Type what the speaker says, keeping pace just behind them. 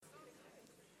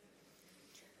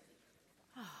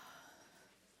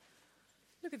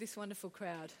Look at this wonderful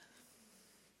crowd.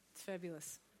 It's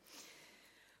fabulous.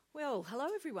 Well, hello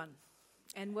everyone,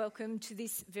 and welcome to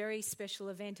this very special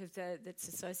event that's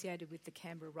associated with the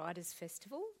Canberra Writers'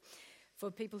 Festival. For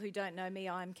people who don't know me,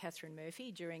 I'm Catherine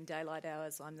Murphy. During daylight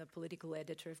hours, I'm the political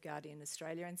editor of Guardian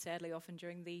Australia, and sadly often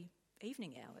during the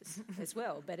evening hours as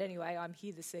well. But anyway, I'm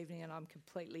here this evening and I'm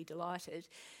completely delighted.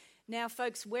 Now,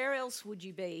 folks, where else would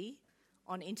you be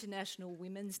on International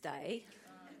Women's Day?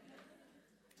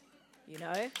 You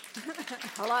know,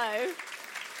 hello.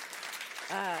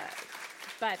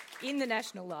 But in the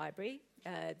National Library,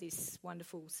 this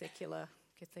wonderful secular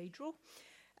cathedral,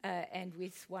 and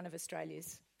with one of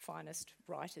Australia's finest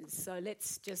writers. So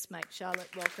let's just make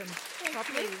Charlotte welcome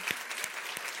properly.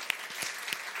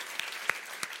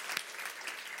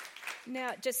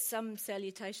 Now, just some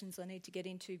salutations I need to get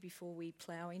into before we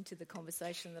plough into the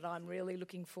conversation that I'm really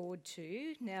looking forward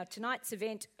to. Now, tonight's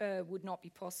event would not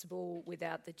be possible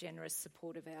without the generous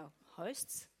support of our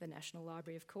hosts, the National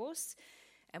Library, of course,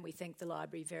 and we thank the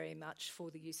Library very much for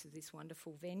the use of this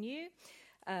wonderful venue.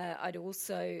 I'd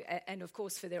also, and of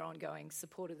course for their ongoing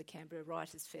support of the Canberra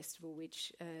Writers' Festival,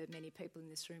 which many people in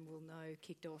this room will know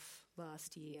kicked off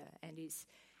last year and is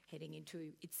heading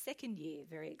into its second year,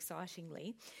 very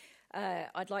excitingly.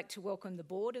 I'd like to welcome the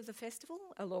board of the festival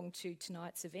along to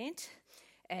tonight's event.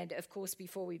 And of course,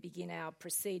 before we begin our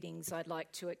proceedings, I'd like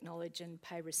to acknowledge and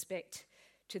pay respect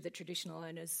to the traditional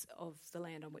owners of the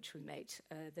land on which we meet,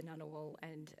 the Ngunnawal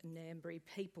and Ngambri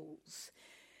peoples.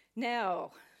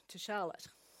 Now, to Charlotte.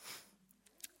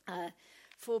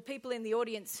 For people in the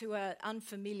audience who are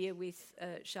unfamiliar with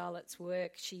Charlotte's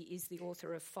work, she is the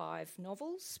author of 5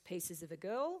 novels: Pieces of a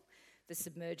Girl, The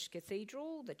Submerged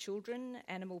Cathedral, The Children,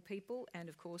 Animal People, and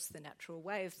of course The Natural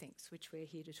Way of Things, which we're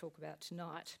here to talk about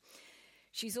tonight.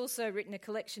 She's also written a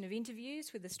collection of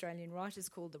interviews with Australian writers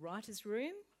called The Writers'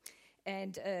 Room,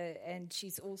 and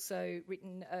she's also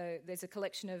written, there's a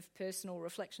collection of personal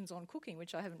reflections on cooking,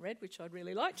 which I haven't read, which I'd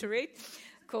really like to read,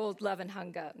 called Love and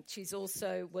Hunger. She's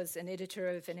also was an editor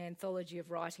of an anthology of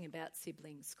writing about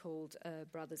siblings called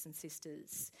Brothers and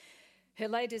Sisters. Her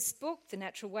latest book, The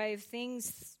Natural Way of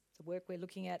Things, the work we're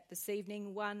looking at this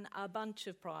evening, won a bunch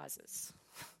of prizes.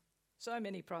 So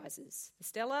many prizes. The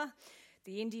Stella,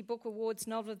 the Indie Book Awards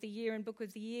Novel of the Year and Book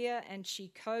of the Year, and she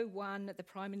co-won the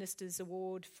Prime Minister's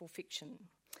Award for Fiction.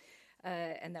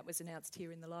 And that was announced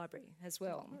here in the library as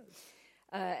well.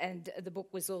 And the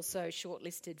book was also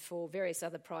shortlisted for various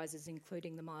other prizes,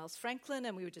 including the Miles Franklin,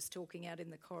 and we were just talking out in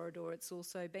the corridor, it's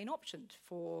also been optioned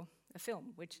for a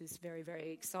film, which is very,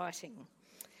 very exciting.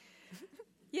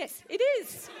 Yes, it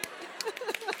is.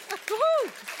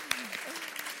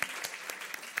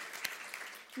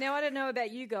 Now, I don't know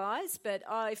about you guys, but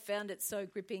I found it so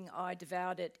gripping I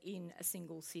devoured it in a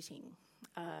single sitting.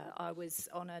 I was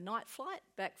on a night flight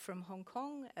back from Hong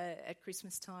Kong at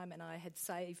Christmas time, and I had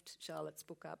saved Charlotte's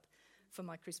book up for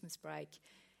my Christmas break,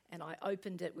 and I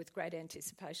opened it with great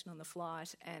anticipation on the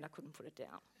flight, and I couldn't put it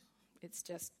down. It's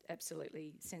just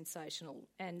absolutely sensational.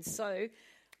 And so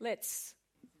let's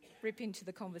rip into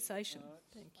the conversation.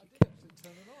 Thank you.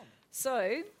 Turn it on.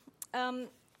 So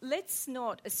let's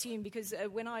not assume, because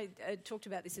when I talked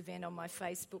about this event on my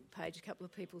Facebook page, a couple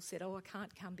of people said, I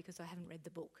can't come because I haven't read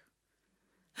the book.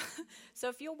 So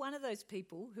if you're one of those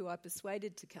people who are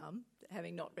persuaded to come,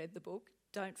 having not read the book,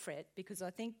 don't fret, because I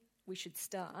think we should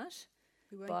start.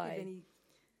 We won't give any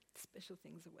special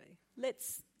things away.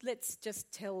 Let's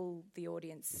just tell the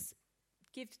audience,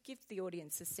 give the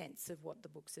audience a sense of what the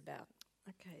book's about.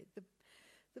 Okay,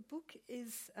 the book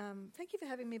is... thank you for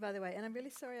having me, by the way, and I'm really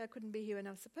sorry I couldn't be here, and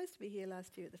I was supposed to be here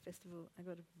last year at the festival. I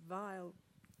got a vile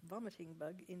vomiting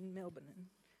bug in Melbourne and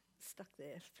stuck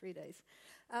there for 3 days.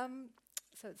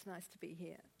 So it's nice to be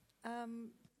here.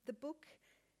 The book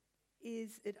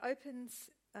it opens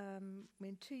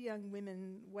when 2 young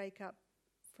women wake up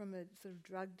from a sort of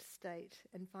drugged state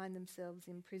and find themselves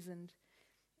imprisoned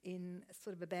in a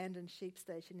sort of abandoned sheep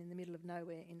station in the middle of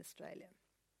nowhere in Australia.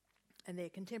 And they're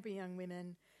contemporary young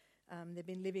women. They've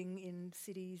been living in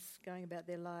cities, going about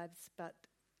their lives,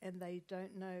 and they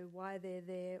don't know why they're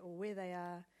there or where they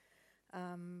are.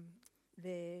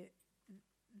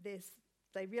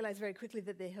 They realise very quickly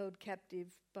that they're held captive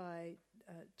by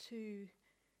 2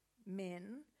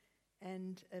 men,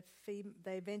 and they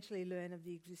eventually learn of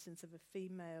the existence of a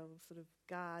female sort of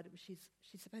guard. She's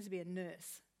supposed to be a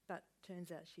nurse, but turns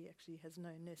out she actually has no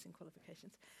nursing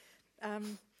qualifications.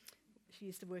 She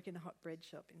used to work in a hot bread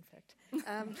shop, in fact.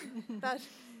 But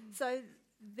so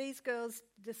these girls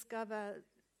discover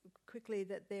quickly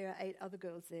that there are 8 other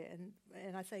girls there,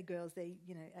 and I say girls, they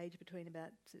age between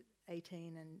about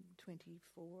 18 and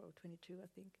 24 or 22, I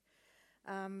think.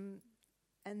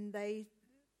 And they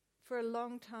for a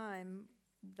long time,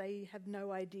 they have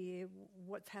no idea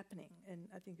what's happening. And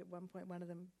I think at one point one of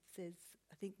them says,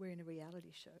 I think we're in a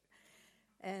reality show.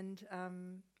 And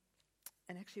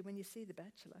actually when you see The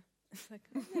Bachelor, it's like,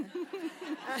 oh,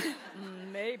 yeah.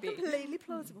 Maybe. Completely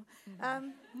plausible.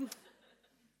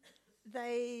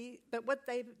 But what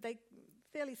they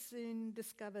fairly soon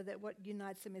discover that what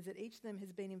unites them is that each of them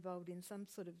has been involved in some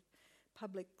sort of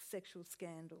public sexual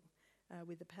scandal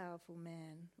with a powerful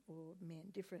man or men,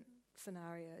 different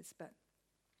scenarios.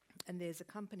 And there's a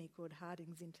company called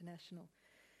Hardings International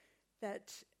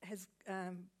that has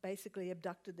basically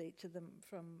abducted each of them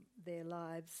from their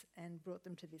lives and brought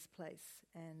them to this place.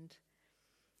 And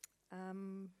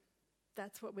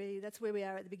that's where we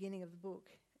are at the beginning of the book.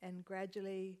 And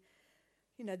gradually,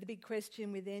 you know, the big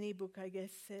question with any book, I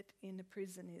guess, set in a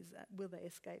prison is, will they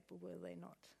escape or will they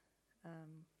not?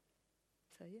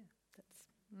 So, yeah, that's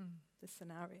the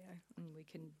scenario. And we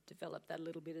can develop that a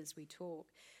little bit as we talk.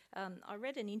 I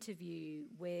read an interview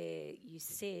where you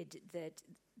said that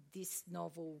this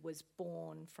novel was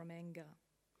born from anger,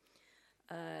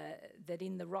 that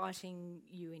in the writing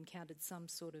you encountered some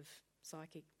sort of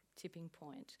psychic tipping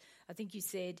point. I think you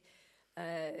said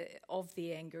of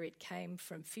the anger it came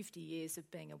from 50 years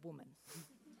of being a woman.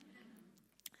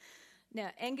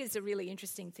 Now, anger is a really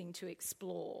interesting thing to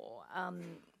explore.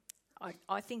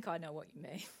 I think I know what you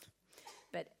mean,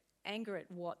 but anger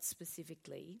at what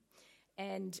specifically?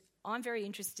 And I'm very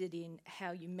interested in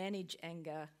how you manage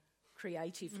anger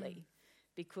creatively,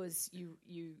 because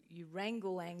you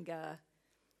wrangle anger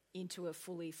into a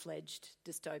fully fledged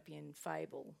dystopian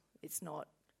fable. It's not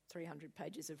 300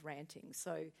 pages of ranting.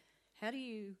 So how do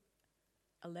you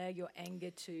allow your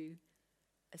anger to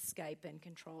escape and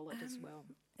control it as well?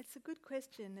 It's a good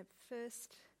question. At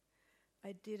first,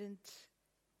 I didn't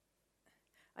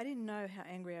know how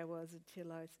angry I was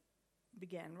until I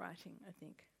began writing, I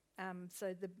think.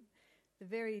 So the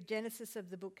very genesis of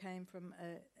the book came from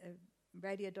a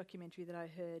radio documentary that I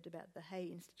heard about the Hay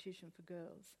Institution for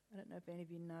Girls. I don't know if any of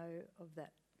you know of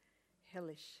that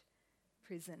hellish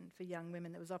prison for young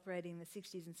women that was operating in the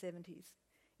 60s and 70s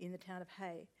in the town of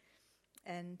Hay.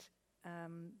 And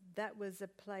that was a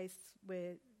place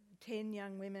where 10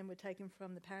 young women were taken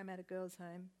from the Parramatta Girls'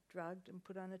 Home, drugged and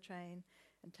put on a train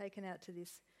and taken out to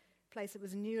this place that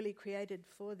was newly created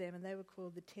for them, and they were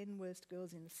called the 10 Worst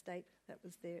Girls in the State. That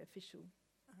was their official,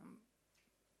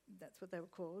 that's what they were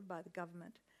called by the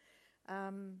government.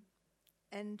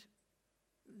 And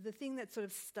the thing that sort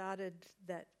of started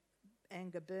that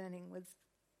anger burning was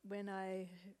when I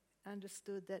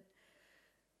understood that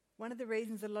one of the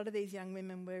reasons a lot of these young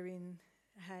women were in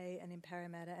Hay and in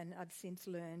Parramatta, and I've since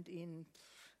learned in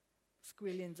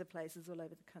squillions of places all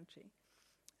over the country,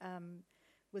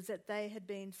 was that they had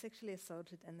been sexually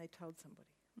assaulted and they told somebody.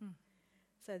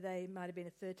 So they might have been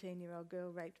a 13-year-old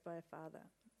girl raped by her father,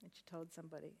 and she told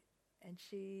somebody. And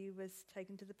she was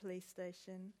taken to the police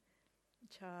station,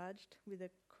 charged with a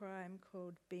crime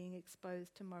called being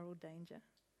exposed to moral danger.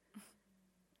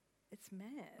 It's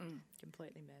mad.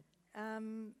 Completely mad.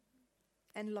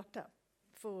 And locked up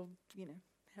for,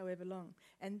 however long.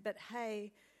 But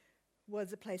Hay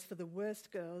was a place for the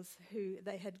worst girls who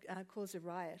they had caused a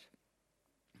riot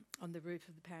on the roof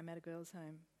of the Parramatta Girls'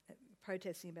 Home,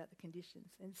 protesting about the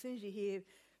conditions. And as soon as you hear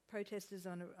protesters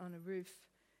on a roof,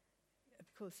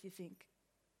 of course you think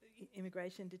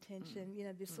immigration detention,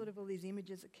 there's sort of all these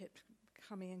images that kept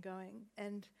coming and going.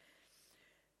 And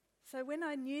so when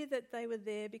I knew that they were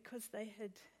there because they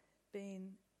had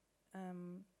been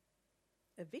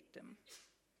a victim,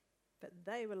 but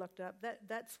they were locked up,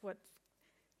 that's what,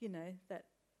 that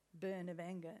burn of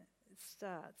anger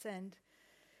starts.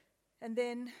 And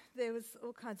then there was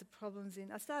all kinds of problems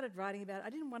I started writing about it. I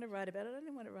didn't want to write about it. I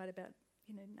didn't want to write about,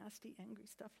 nasty, angry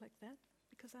stuff like that,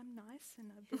 because I'm nice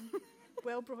and I've been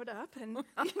well brought up and,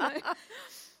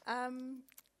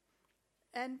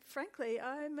 and frankly,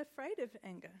 I'm afraid of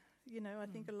anger. I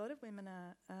think a lot of women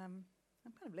are, I'm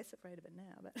kind of less afraid of it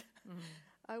now, but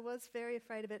I was very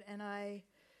afraid of it, and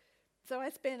so I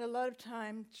spent a lot of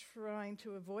time trying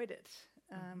to avoid it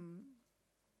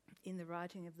in the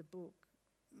writing of the book.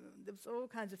 There was all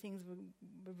kinds of things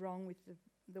were wrong with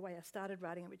the way I started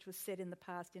writing it, which was set in the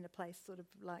past in a place sort of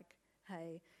like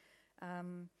Hay.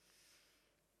 And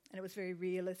it was very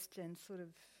realist and sort of,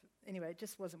 anyway, it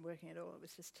just wasn't working at all. It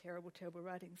was just terrible, terrible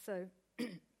writing. So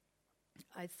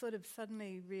I sort of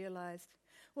suddenly realised,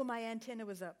 my antenna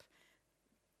was up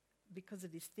because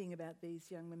of this thing about these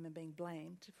young women being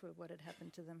blamed for what had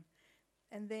happened to them.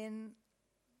 And then,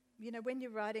 when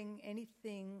you're writing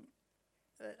anything,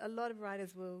 a lot of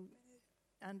writers will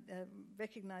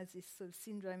recognise this sort of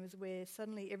syndrome as where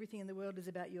suddenly everything in the world is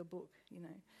about your book,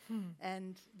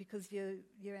 and because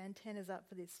your antenna's up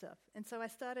for this stuff. And so I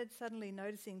started suddenly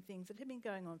noticing things that had been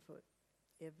going on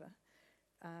forever,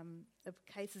 of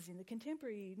cases in the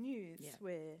contemporary news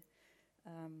where,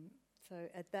 so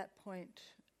at that point,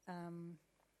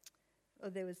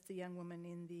 there was the young woman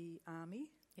in the army,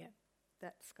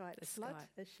 that Skype slut,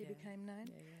 as she became known.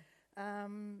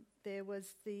 There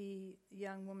was the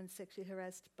young woman sexually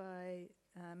harassed by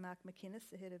Mark McInnes,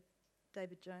 the head of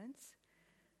David Jones.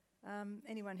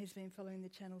 Anyone who's been following the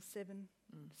Channel 7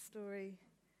 story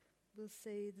will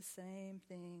see the same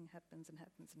thing happens and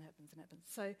happens and happens and happens.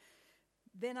 So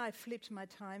then I flipped my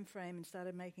time frame and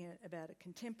started making it about a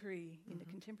contemporary, in the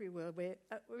contemporary world where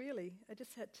really I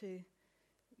just had to,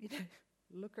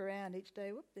 look around each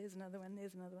day. Whoop, there's another one,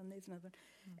 there's another one, there's another one.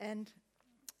 And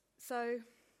so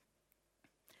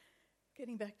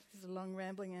getting back, this is a long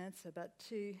rambling answer, but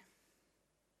to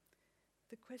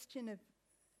the question of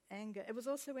anger, it was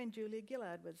also when Julia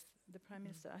Gillard was the Prime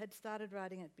Minister. I had started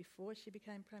writing it before she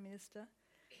became Prime Minister.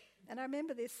 And I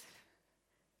remember this,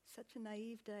 such a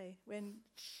naive day, when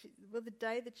the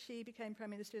day that she became Prime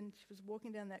Minister, and she was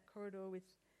walking down that corridor with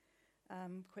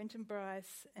Quentin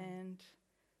Bryce and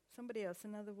somebody else,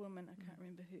 another woman, I can't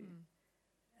remember who.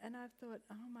 And I thought,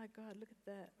 oh my God, look at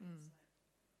that.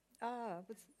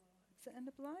 Was it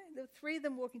Anna Bligh? There were three of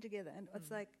them walking together, and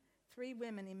it's like three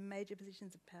women in major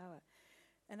positions of power.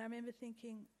 And I remember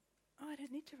thinking, I don't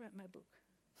need to write my book.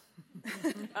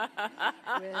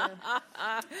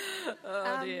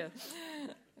 Dear.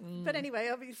 But anyway,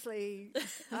 obviously,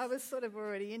 I was sort of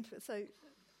already into it. So,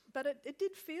 but it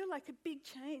did feel like a big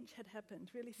change had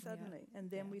happened really suddenly, and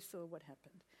then we saw what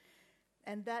happened.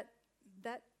 And that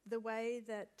the way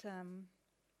that,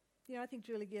 I think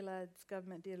Julia Gillard's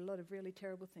government did a lot of really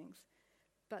terrible things,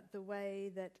 but the way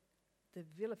that the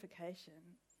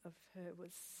vilification of her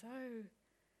was so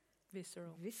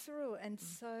visceral and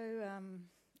so,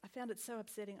 I found it so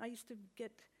upsetting. I used to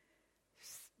get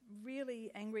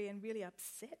really angry and really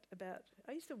upset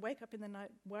I used to wake up in the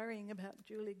night worrying about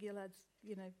Julia Gillard's,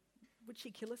 would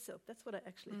she kill herself? That's what I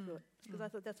actually thought, because I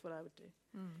thought that's what I would do.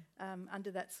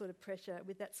 Under that sort of pressure,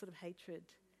 with that sort of hatred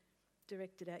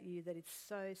directed at you that is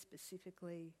so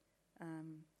specifically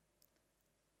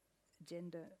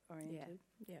gender-oriented.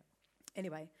 Yeah.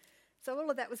 Anyway, so all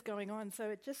of that was going on, so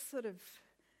it just sort of...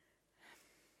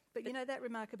 But that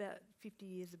remark about 50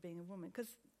 years of being a woman,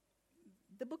 because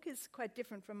the book is quite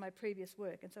different from my previous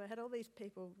work, and so I had all these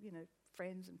people,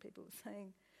 friends and people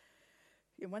saying,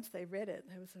 once they read it,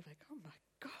 they were sort of like, oh my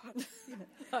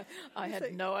God. I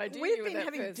had no idea we've you were been that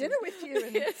having person. dinner with you,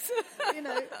 and,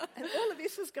 and all of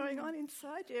this was going on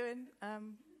inside you,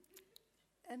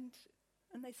 and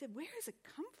they said, where has it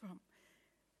come from?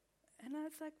 And I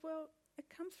was like, well, it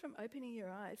comes from opening your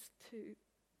eyes to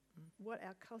what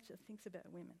our culture thinks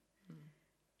about women.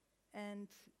 And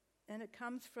it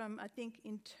comes from, I think,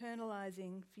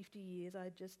 internalising 50 years. I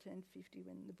just turned 50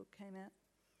 when the book came out.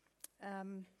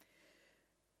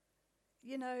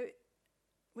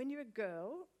 When you're a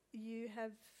girl, you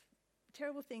have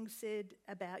terrible things said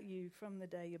about you from the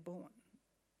day you're born.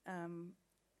 And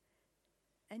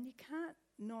you can't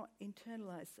not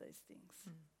internalise those things.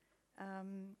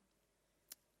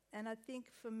 And I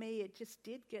think for me, it just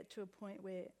did get to a point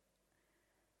where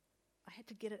I had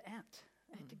to get it out.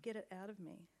 I had to get it out of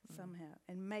me somehow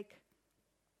and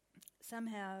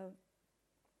somehow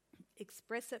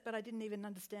express it, but I didn't even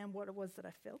understand what it was that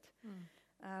I felt.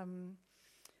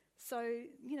 So,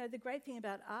 the great thing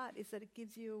about art is that it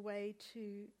gives you a way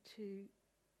to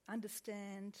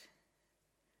understand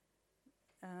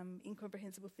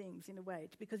incomprehensible things in a way,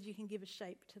 because you can give a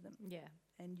shape to them. Yeah.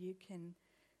 And you can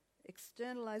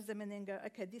externalize them and then go,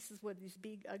 okay, this is what this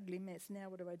big ugly mess, now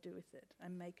what do I do with it? I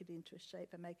make it into a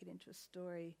shape, I make it into a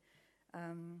story.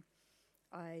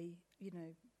 I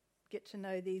get to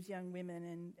know these young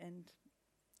women and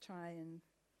try and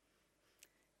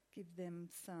give them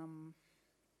some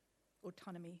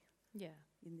autonomy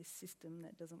in this system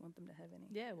that doesn't want them to have any.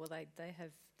 Yeah, well, they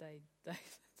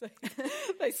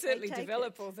certainly They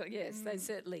develop all the, they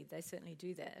certainly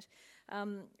do that.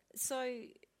 So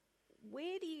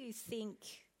where do you think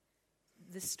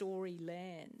the story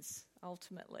lands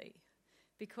ultimately?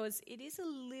 Because it is a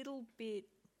little bit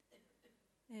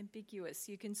ambiguous.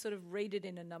 You can sort of read it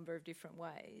in a number of different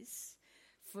ways.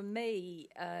 For me,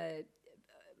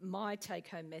 my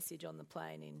take-home message on the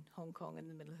plane in Hong Kong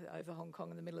over Hong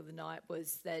Kong in the middle of the night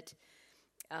was that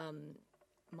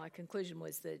my conclusion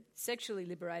was that sexually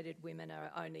liberated women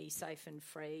are only safe and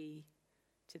free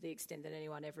to the extent that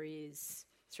anyone ever is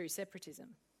through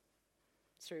separatism.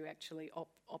 through actually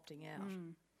opting out.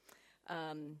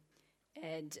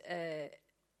 And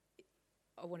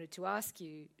I wanted to ask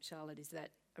you, Charlotte, is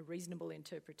that a reasonable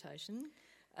interpretation?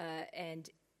 And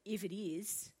if it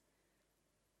is,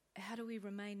 how do we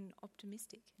remain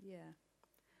optimistic? Yeah.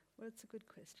 Well, it's a good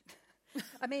question.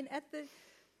 I mean,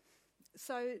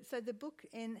 so the book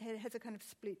has a kind of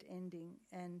split ending,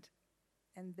 and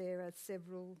there are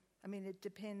several. I mean, it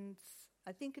depends.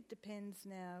 I think it depends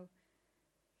now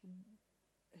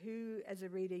who, as a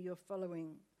reader, you're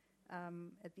following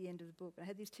at the end of the book. I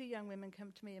had these two young women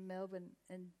come to me in Melbourne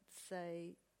and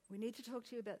say, "We need to talk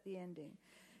to you about the ending."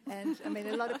 And I mean,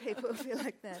 a lot of people feel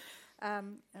like that.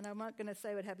 And I'm not going to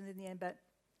say what happens in the end, but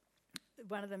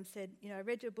one of them said, "You know, I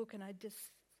read your book and I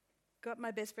just got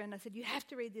my best friend. I said, you have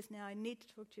to read this now. I need to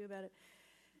talk to you about it."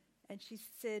 And she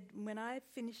said, when I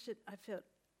finished it, I felt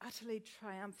utterly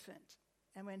triumphant.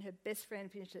 And when her best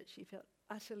friend finished it, she felt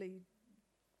utterly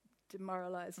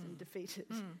demoralised and defeated.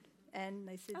 And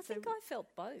they said, I think I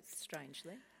felt both,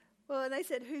 strangely. Well, and they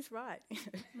said, who's right?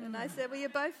 And I said, well, you're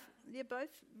both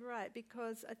right,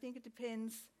 because I think it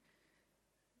depends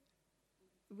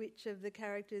which of the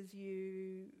characters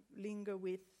you linger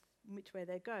with, which way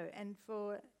they go. And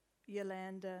for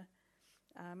Yolanda,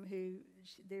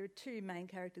 there are two main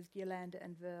characters, Yolanda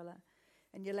and Verla.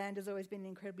 And Yolanda's always been an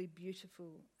incredibly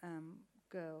beautiful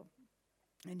girl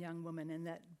and young woman, and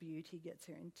that beauty gets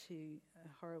her into a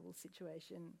horrible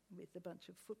situation with a bunch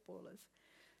of footballers.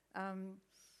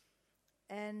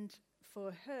 And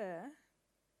for her,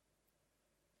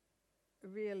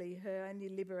 really, her only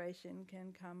liberation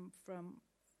can come from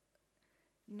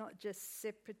not just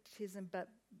separatism, but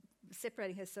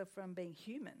separating herself from being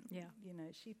human. Yeah. You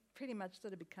know, she pretty much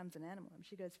sort of becomes an animal.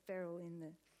 She goes feral in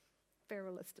the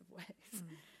feralest of ways.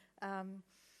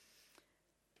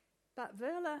 But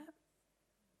Verla,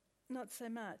 not so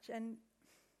much. And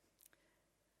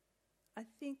I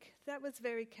think that was a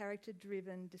very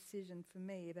character-driven decision for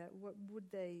me about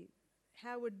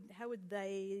how would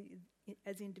they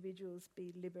as individuals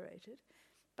be liberated.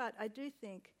 But I do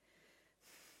think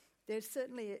there's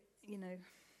certainly,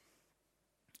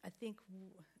 I think,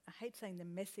 I hate saying the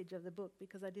message of the book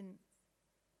because I didn't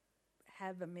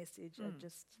have a message. I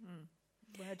just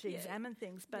wanted to examine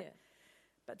things.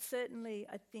 But certainly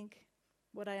I think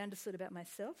what I understood about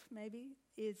myself maybe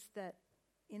is that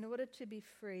in order to be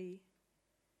free,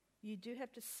 you do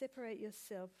have to separate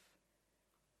yourself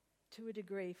to a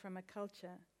degree from a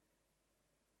culture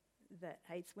that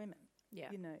hates women.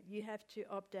 Yeah. You know, you have to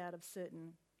opt out of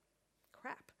certain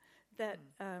crap that,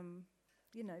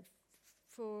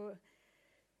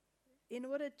 in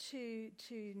order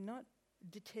to not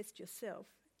detest yourself,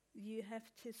 you have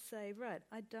to say, right,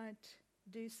 I don't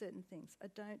do certain things. I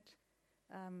don't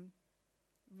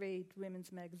read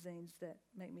women's magazines that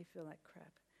make me feel like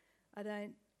crap. I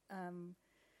don't,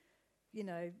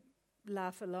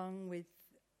 laugh along with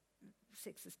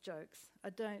sexist jokes. I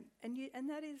don't, and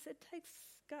that is, it takes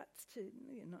guts to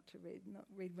not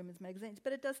read women's magazines,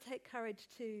 but it does take courage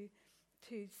to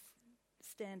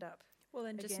stand up. Well,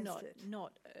 and just not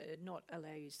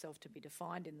allow yourself to be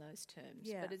defined in those terms.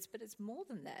 Yeah. But it's more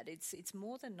than that. It's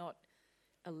more than not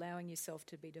allowing yourself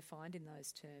to be defined in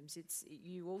those terms.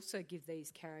 You also give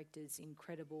these characters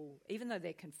incredible, even though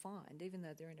they're confined, even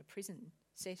though they're in a prison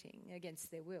setting against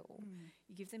their will,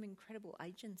 you give them incredible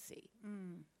agency.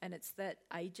 And it's that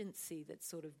agency that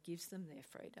sort of gives them their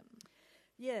freedom.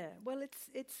 Yeah, well, it's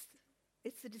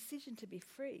the decision to be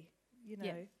free,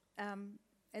 Yeah.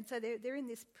 And so they're in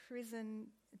this prison.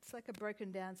 It's like a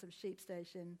broken down sort of sheep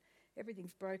station.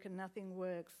 Everything's broken, nothing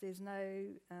works. There's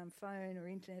no phone or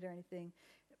internet or anything.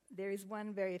 There is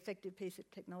one very effective piece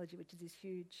of technology, which is this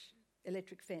huge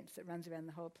electric fence that runs around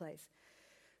the whole place.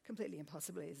 Completely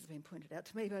impossibly, as has been pointed out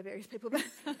to me by various people, but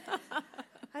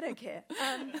I don't care.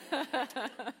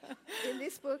 In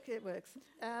this book, it works.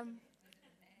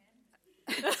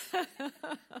 It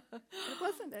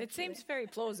wasn't actually. It seems very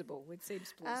plausible. It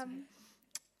seems plausible.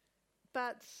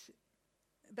 But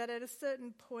at a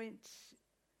certain point,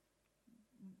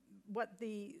 what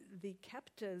the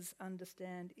captors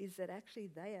understand is that actually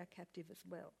they are captive as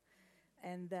well,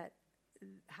 and that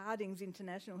Hardings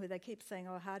International, who they keep saying,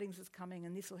 oh, Hardings is coming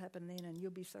and this will happen then and you'll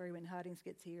be sorry when Hardings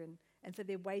gets here, and so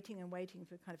they're waiting and waiting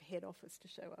for kind of head office to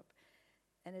show up,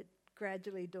 and it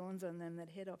gradually dawns on them that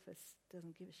head office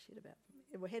doesn't give a shit about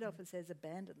them. Well, head office has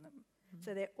abandoned them,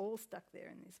 so they're all stuck there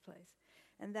in this place,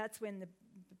 and that's when the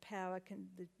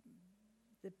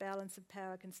balance of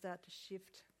power can start to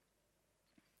shift,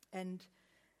 and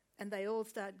they all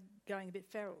start going a bit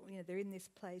feral. They're in this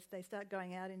place. They start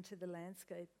going out into the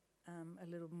landscape a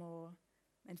little more,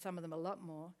 and some of them a lot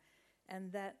more,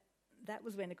 and that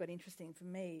was when it got interesting for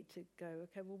me to go,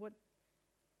 okay, well,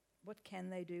 what can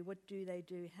they do? What do they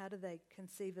do? How do they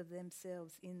conceive of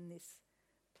themselves in this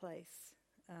place?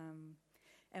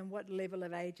 And what level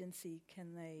of agency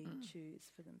can they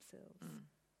choose for themselves?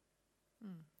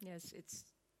 Yes, it's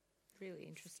really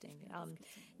interesting. Now,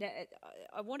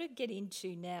 I want to get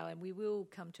into now, and we will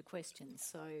come to questions,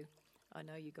 so I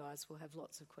know you guys will have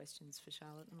lots of questions for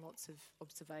Charlotte and lots of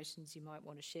observations you might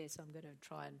want to share, so I'm going to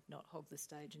try and not hog the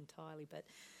stage entirely.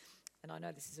 And I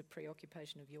know this is a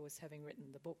preoccupation of yours, having written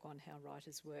the book on how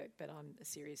writers work, but I'm a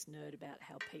serious nerd about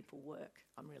how people work.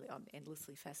 I'm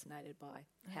endlessly fascinated by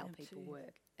how people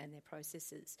work and their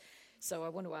processes. So I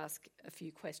want to ask a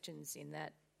few questions in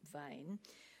that vein,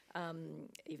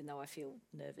 even though I feel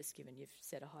nervous given you've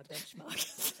set a high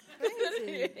benchmark.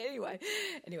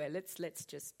 anyway, let's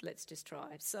just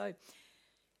try. So,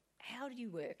 how do you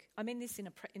work? I mean this in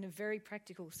a very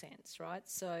practical sense, right?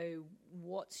 So,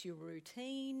 what's your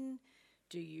routine?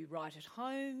 Do you write at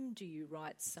home? Do you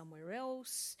write somewhere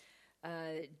else?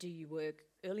 Do you work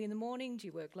early in the morning? Do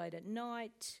you work late at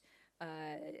night?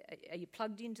 Are you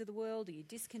plugged into the world? Are you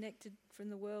disconnected from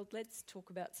the world? Let's talk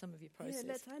about some of your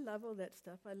process. Yeah, I love all that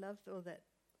stuff. I love all that.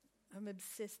 I'm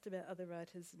obsessed about other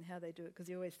writers and how they do it, because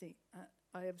you always think,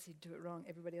 I obviously do it wrong,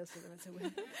 everybody else does it.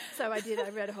 So I did. I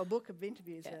read a whole book of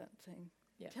interviews out saying,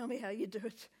 tell me how you do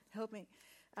it, help me.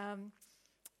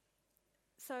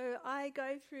 So I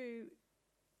go through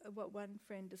what one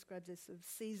friend describes as sort of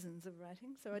seasons of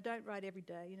writing. So I don't write every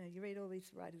day. You know, you read all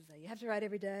these writers say, you have to write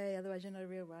every day, otherwise you're not a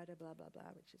real writer, blah, blah,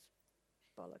 blah, which is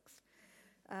bollocks.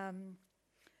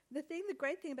 The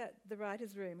great thing about The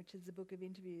Writer's Room, which is a book of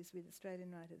interviews with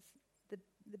Australian writers,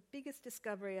 the biggest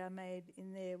discovery I made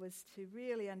in there was to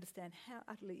really understand how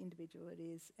utterly individual it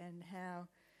is, and how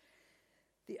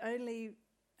the only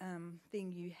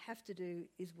thing you have to do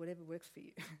is whatever works for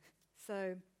you.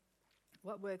 So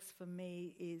what works for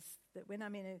me is that when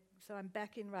I'm I'm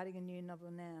back in writing a new novel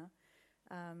now.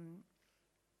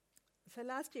 So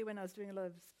last year when I was doing a lot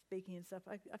of speaking and stuff,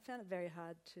 I found it very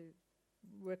hard to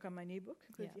work on my new book,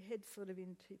 because your head's sort of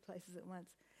in two places at once.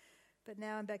 But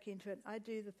now I'm back into it. I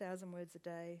do the 1,000 words a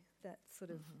day. That sort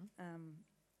of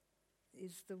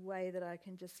is the way that I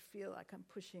can just feel like I'm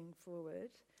pushing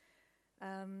forward.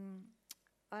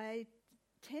 I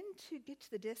tend to get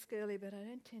to the desk early, but I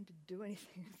don't tend to do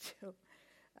anything until...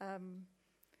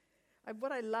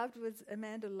 what I loved was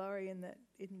Amanda Laurie in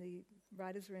the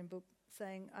Writer's Room book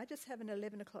saying, I just have an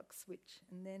 11 o'clock switch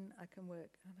and then I can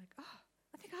work. And I'm like,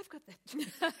 I think I've got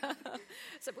that.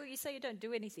 So, you say you don't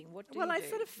do anything. What do you do? Well, I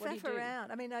sort of faff around.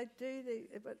 I mean, I do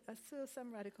but I saw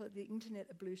some writer call it the internet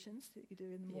ablutions that you do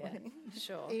in the morning.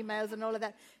 Sure. Emails and all of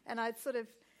that. And I'd sort of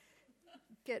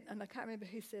and I can't remember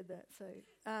who said that, so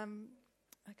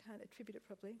I can't attribute it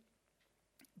properly.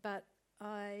 But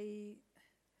I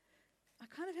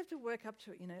kind of have to work up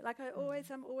to it, you know. Like I'm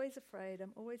always afraid.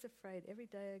 I'm always afraid. Every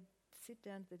day I sit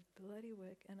down to the bloody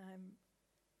work and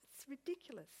it's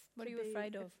ridiculous. What are you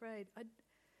afraid of?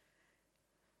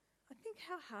 I think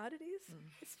how hard it is.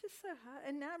 It's just so hard.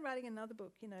 And now I'm writing another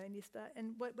book, you know, and you start,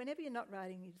 and whenever you're not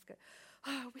writing, you just go,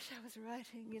 I wish I was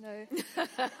writing, you know.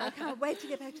 I can't wait to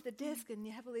get back to the desk, and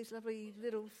you have all these lovely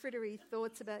little frittery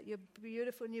thoughts about your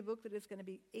beautiful new book that is going to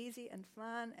be easy and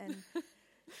fun and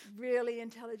really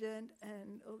intelligent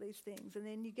and all these things. And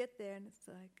then you get there and it's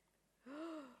like,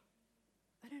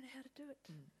 I don't know how to do it.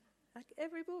 Like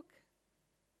every book,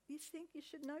 you think you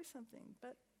should know something,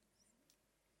 but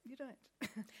you don't.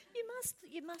 You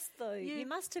must though. You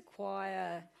must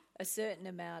acquire a certain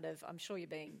amount of, I'm sure you're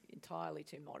being entirely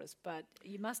too modest, but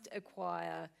you must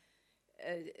acquire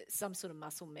some sort of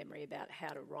muscle memory about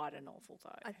how to write a novel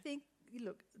though. I think,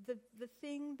 look, the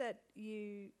thing that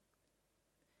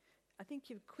I think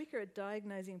you're quicker at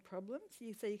diagnosing problems.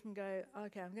 So you can go,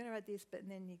 okay, I'm going to write this, but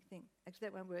then you think, actually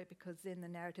that won't work because then the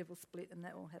narrative will split and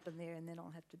that will happen there, and then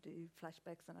I'll have to do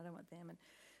flashbacks and I don't want them. And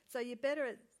so you're better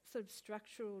at sort of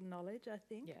structural knowledge, I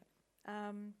think. Yeah.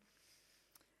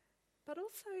 But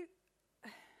also,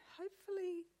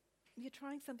 hopefully, you're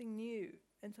trying something new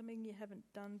and something you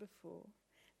haven't done before.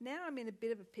 Now I'm in a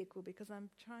bit of a pickle because I'm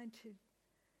trying to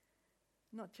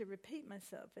not to repeat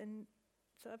myself. And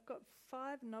so I've got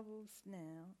 5 novels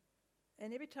now.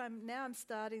 And every time, now I'm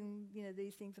starting, you know,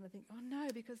 these things and I think, oh no,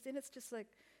 because then it's just like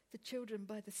The Children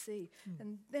by the Sea.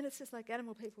 And then it's just like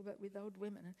Animal People but with old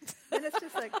women. And then it's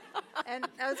just like, and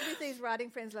I was with these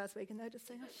writing friends last week and they were just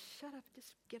saying, oh, shut up,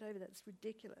 just get over that, it's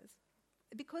ridiculous.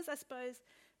 Because I suppose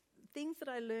things that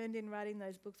I learned in writing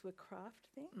those books were craft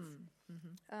things,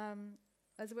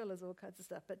 as well as all kinds of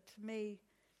stuff. But to me,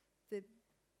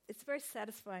 it's very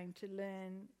satisfying to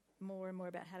learn more and more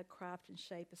about how to craft and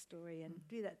shape a story and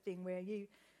do that thing where you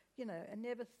know, I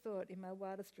never thought in my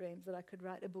wildest dreams that I could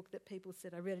write a book that people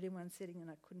said I read it in one sitting and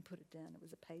I couldn't put it down. It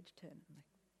was a page turner.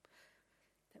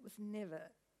 That was never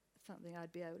something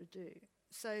I'd be able to do.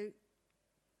 So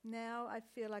now I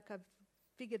feel like I've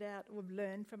figured out or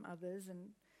learned from others and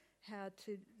how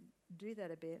to do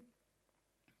that a bit.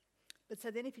 But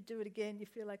so then if you do it again, you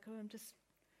feel like, I'm just...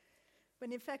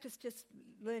 When in fact it's just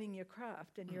learning your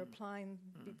craft and you're applying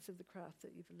bits of the craft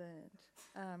that you've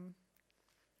learned.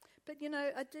 But, you know,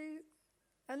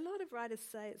 a lot of writers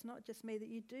say, it's not just me, that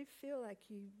you do feel like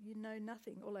you know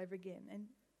nothing all over again. And,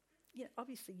 you know,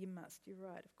 obviously you must, you're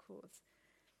right, of course.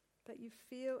 But you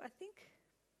feel, I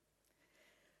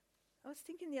was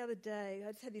thinking the other day,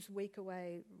 I just had this week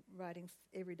away writing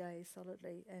every day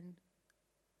solidly, and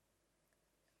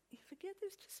you forget that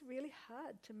it's just really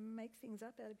hard to make things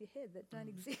up out of your head that don't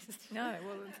exist. No,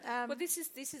 well, this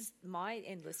is my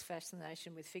endless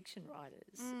fascination with fiction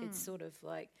writers. It's sort of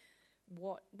like,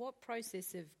 what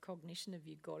process of cognition have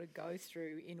you got to go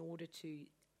through in order to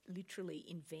literally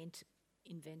invent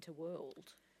a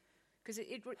world? Because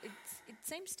it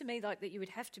seems to me like that you would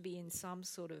have to be in some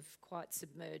sort of quite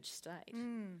submerged state.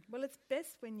 Well, it's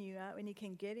best when you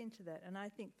can get into that, and I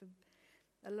think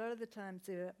a lot of the times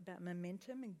they're about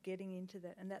momentum and getting into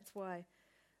that, and that's why,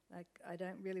 like, I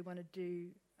don't really want to do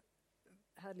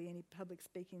hardly any public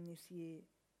speaking this year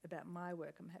about my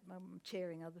work. I'm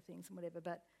chairing other things and whatever,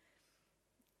 but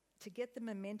to get the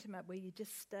momentum up where you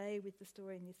just stay with the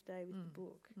story and you stay with the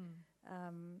book,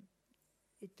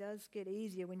 it does get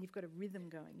easier when you've got a rhythm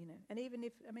going, you know. And even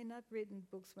if, I've written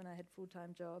books when I had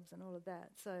full-time jobs and all of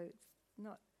that, so it's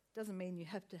doesn't mean you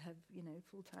have to have, you know,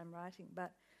 full-time writing,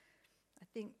 but I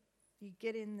think you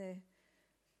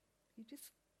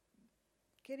just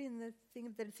get in the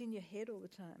thing that it's in your head all the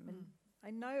time. And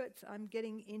I know I'm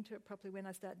getting into it properly when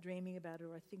I start dreaming about it,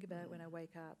 or I think about it when I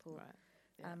wake up, or... Right.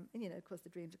 Yeah. And, you know, of course, the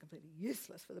dreams are completely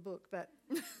useless for the book, but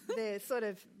they're sort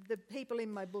of, the people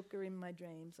in my book are in my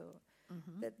dreams, or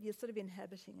that you're sort of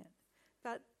inhabiting it.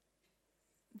 But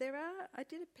I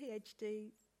did a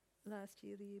PhD last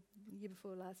year, the year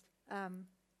before last. I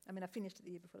finished it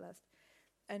the year before last.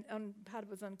 And part of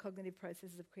it was on cognitive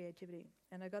processes of creativity.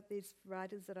 And I got these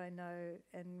writers that I know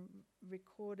and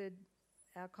recorded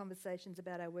our conversations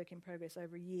about our work in progress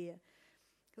over a year.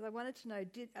 Because I wanted to know,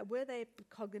 were there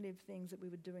cognitive things that we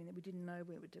were doing that we didn't know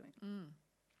we were doing?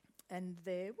 And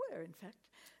there were, in fact.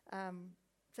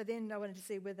 So then I wanted to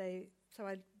see so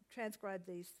I transcribed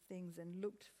these things and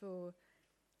looked for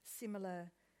similar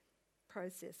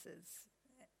processes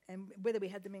and whether we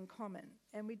had them in common.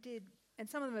 And we did, and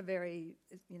some of them are very,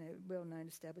 you know, well-known,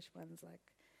 established ones,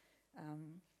 like,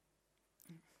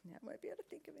 now I won't be able to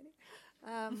think of any.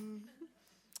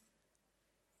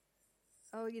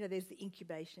 There's the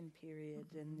incubation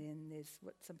period, and then there's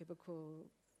what some people call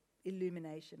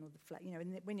illumination, or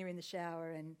when you're in the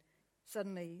shower and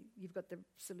suddenly you've got the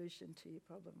solution to your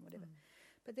problem, whatever.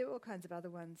 But there are all kinds of other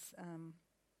ones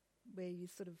where you're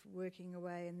sort of working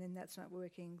away and then that's not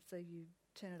working, so you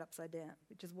turn it upside down,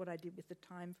 which is what I did with the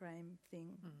time frame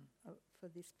thing for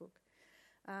this book.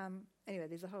 Anyway,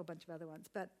 there's a whole bunch of other ones.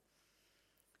 But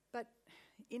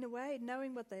in a way,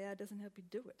 knowing what they are doesn't help you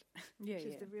do it, which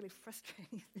is the really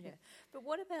frustrating thing. Yeah. But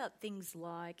what about things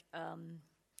like,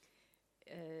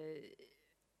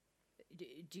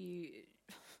 do you...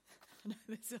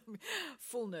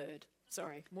 full nerd.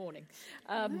 Sorry, warning.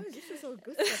 No, this is all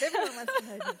good stuff. Everyone wants to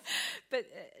know this. But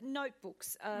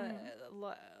notebooks,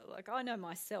 like I know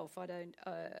myself, I don't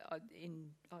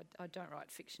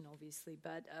write fiction, obviously,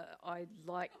 but I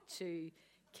like to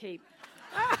keep...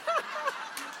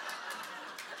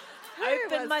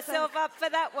 Open myself up for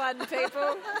that one,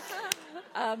 people.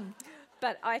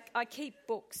 But I keep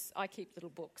books. I keep little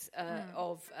books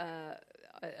of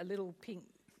a little pink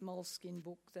moleskin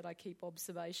book that I keep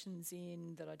observations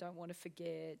in that I don't want to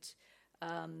forget.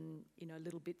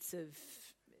 Little bits of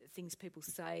things people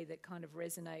say that kind of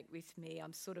resonate with me.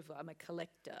 I'm a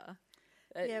collector.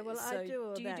 I do all that.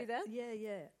 Do you do that?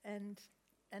 Yeah.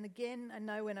 And again, I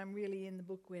know when I'm really in the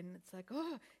book, when it's like,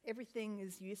 everything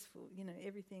is useful,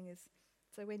 everything is...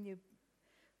 So when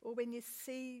you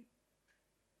see...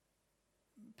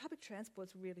 Public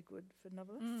transport's really good for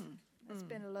novelists. I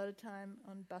spend a lot of time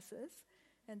on buses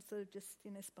and sort of just,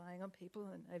 spying on people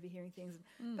and overhearing things.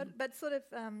 But sort of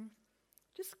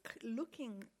just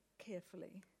looking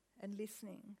carefully and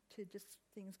listening to just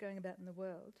things going about in the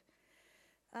world.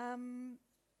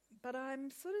 But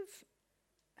I'm sort of...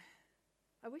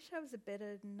 I wish I was a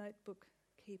better notebook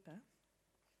keeper,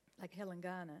 like Helen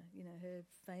Garner, her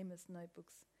famous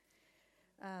notebooks.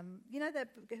 You know that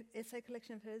essay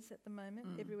collection of hers at the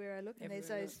moment, Everywhere I Look, and there's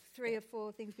Everywhere I those Look, 3 or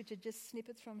 4 things which are just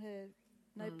snippets from her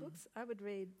notebooks. I would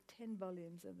read 10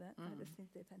 volumes of that. I just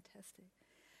think they're fantastic.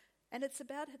 And it's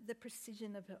about the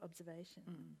precision of her observation,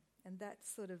 and that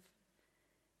sort of...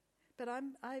 But I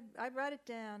write it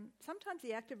down. Sometimes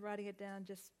the act of writing it down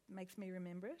just makes me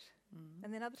remember it,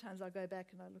 and then other times I go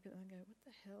back and I look at it and go, "What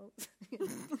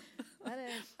the hell?"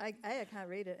 I can't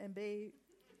read it, and B,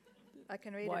 I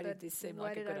can read Why it. did But this seem why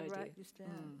like a did good I idea? write this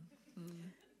down?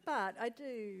 But I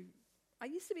do. I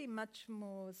used to be much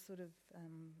more sort of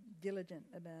diligent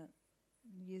about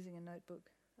using a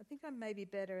notebook. I think I'm maybe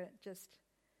better at just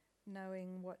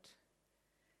knowing what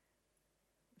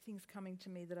things coming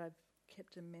to me that I've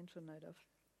kept a mental note of.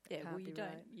 Yeah, Can't well, be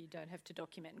right. you don't have to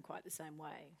document in quite the same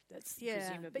way. That's Yeah,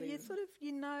 presumably... but you sort of,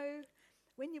 you know,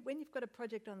 when you've got a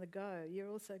project on the go,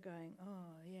 you're also going,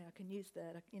 oh, yeah, I can use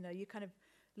that. You know, you're kind of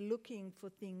looking for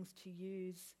things to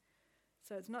use.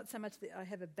 So it's not so much that I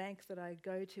have a bank that I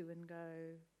go to and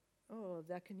go, oh,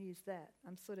 I can use that.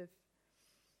 I'm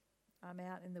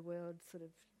out in the world sort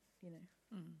of, you know,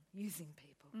 using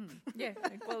people. Yeah,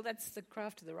 well, that's the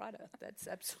craft of the writer. That's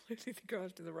absolutely the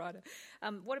craft of the writer.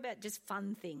 What about just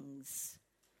fun things?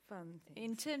 Fun things.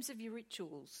 In terms of your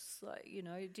rituals, like, you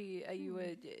know, do you I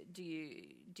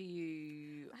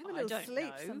have a little don't sleep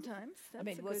know. sometimes. I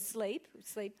mean, That's a well, good sleep,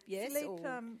 yes. sleep. Or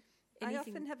I anything-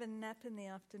 often have a nap in the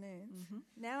afternoons.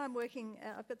 Now I'm working.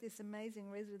 I've got this amazing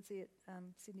residency at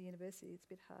Sydney University. It's a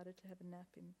bit harder to have a nap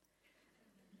in.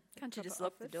 Can't you proper just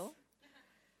lock the office. door?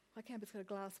 My campus got a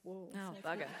glass wall. Oh, so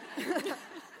bugger.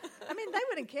 I mean, they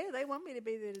wouldn't care. They want me to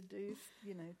be there to do,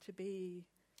 you know, to be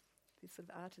this sort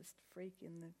of artist freak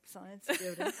in the science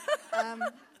building.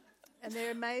 And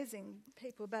they're amazing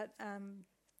people. But, so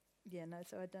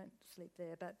I don't sleep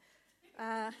there. But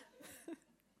I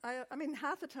mean,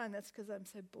 half the time that's because I'm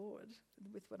so bored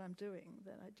with what I'm doing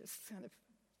that I just kind of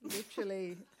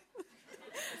literally...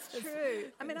 It's true.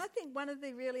 I mean, I think one of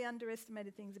the really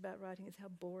underestimated things about writing is how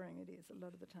boring it is a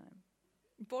lot of the time.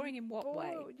 Boring in what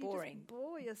way? You Boring. just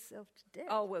bore yourself to death.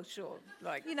 Oh, well, sure.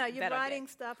 Like, You know, you're that I writing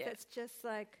get. stuff Yeah. that's just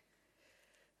like...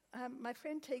 my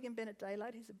friend Tegan Bennett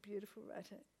Daylight, who's a beautiful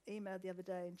writer, emailed the other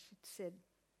day and she said,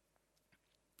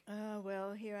 oh,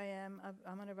 well, here I am.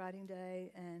 I'm on a writing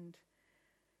day and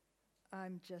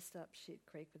I'm just up shit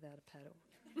creek without a paddle.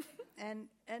 And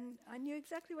I knew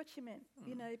exactly what she meant.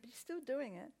 You know, but you're still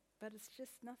doing it, but it's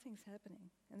just nothing's happening.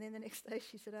 And then the next day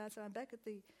she said, so I'm back at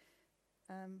the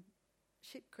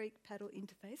Ship Creek paddle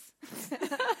interface.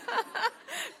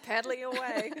 Paddling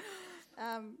away.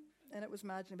 And it was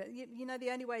marginal. But, you know,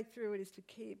 the only way through it is to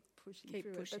keep pushing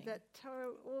through pushing. it. But that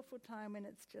awful time when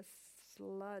it's just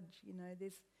sludge, you know,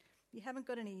 you haven't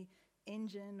got any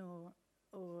engine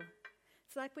or...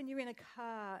 It's like when you're in a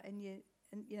car and you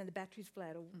know, the battery's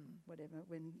flat or whatever,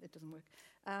 when it doesn't work.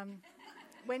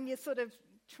 When you're sort of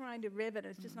trying to rev it,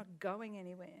 it's just not going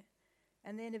anywhere.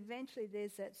 And then eventually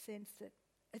there's that sense that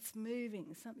it's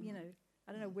moving. You know,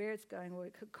 I don't know where it's going, or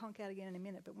it could conk out again in a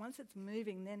minute. But once it's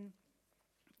moving, then,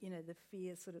 you know, the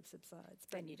fear sort of subsides.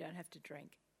 Then you don't have to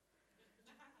drink.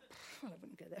 Well, I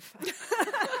wouldn't go that far.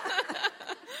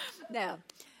 Now,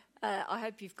 I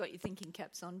hope you've got your thinking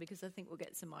caps on, because I think we'll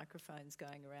get some microphones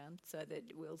going around so that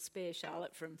we'll spare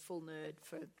Charlotte from full nerd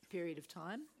for a period of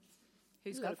time.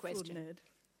 Who's got a question? Full nerd.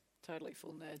 Totally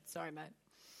full nerd. Sorry, mate.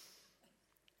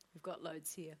 We've got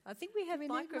loads here. I think we have we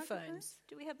need microphones. microphones?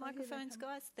 Do we have I hear them microphones,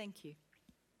 coming. guys? Thank you.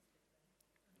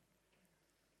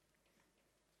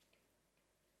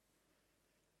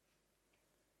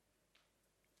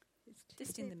 It's two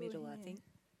Just in the people middle, I here. think.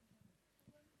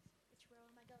 Which row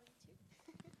am I going to?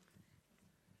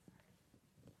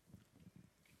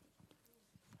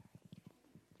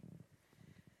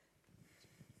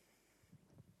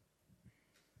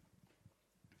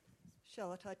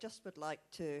 Charlotte, I just would like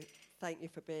to thank you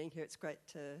for being here. It's great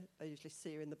I usually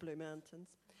see you in the Blue Mountains.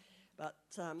 But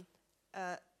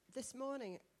this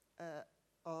morning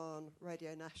on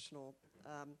Radio National,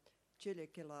 Julia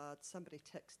Gillard, somebody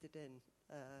texted in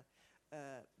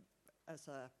as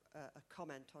a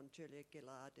comment on Julia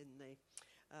Gillard in the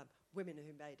women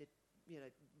who made it, you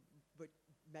know,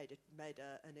 made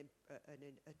a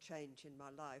change in my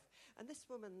life. And this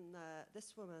woman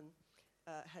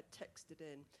had texted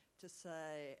in to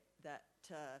say that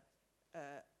to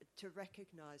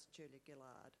recognise Julia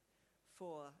Gillard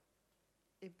for,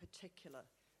 in particular,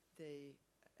 the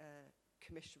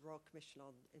Royal Commission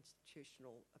on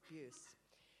Institutional Abuse,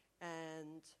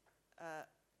 and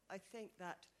I think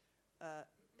that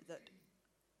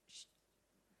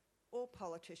all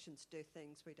politicians do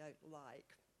things we don't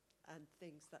like, and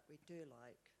things that we do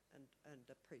like and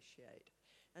appreciate.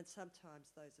 and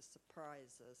sometimes those are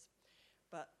surprises.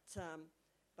 But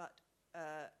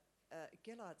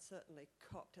Gillard certainly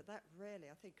copped it. That really,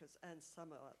 I think, was Anne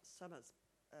Summers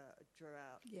drew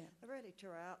out. Yeah. It really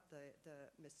drew out the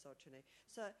misogyny.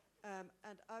 So,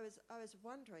 and I was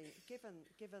wondering, given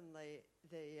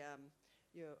the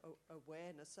your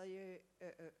awareness, so you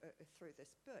through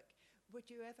this book, would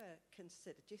you ever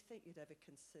consider? Do you think you'd ever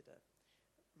consider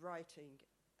writing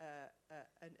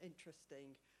an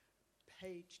interesting,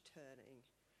 page-turning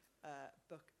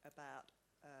book about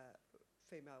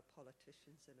female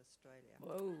politicians in Australia?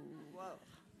 Whoa. Whoa.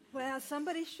 Well,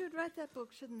 somebody should write that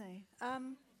book, shouldn't they? I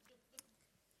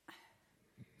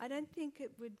don't think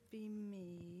it would be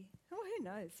me. Oh, who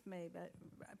knows, me, but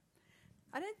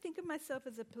I don't think of myself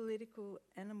as a political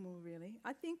animal, really.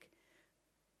 I think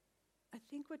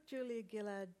what Julia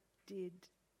Gillard did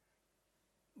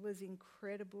was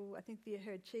incredible. I think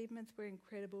her achievements were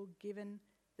incredible given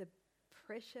the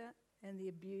pressure and the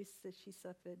abuse that she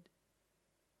suffered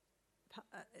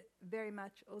very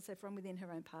much also from within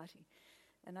her own party.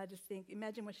 And I just think,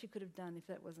 imagine what she could have done if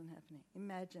that wasn't happening.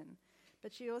 Imagine.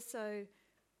 But she also,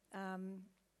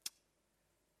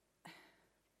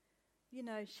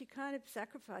 she kind of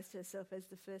sacrificed herself as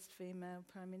the first female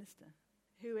Prime Minister.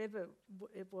 Whoever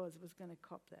it was going to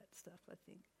cop that stuff, I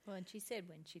think. Well, and she said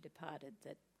when she departed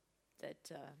that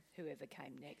whoever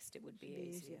came next, it would be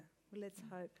easier. Well, let's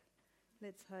hope.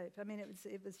 Let's hope. I mean, it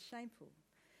was shameful.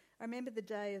 I remember the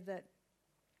day of that,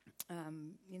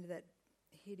 that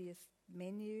hideous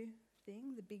menu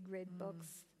thing, the big red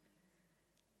box.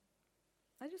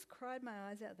 I just cried my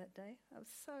eyes out that day. I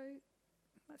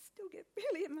still get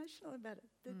really emotional about it.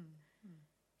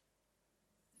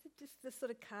 Just the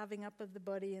sort of carving up of the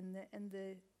body and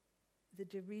the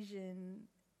derision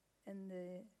and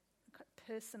the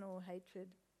personal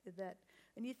hatred of that.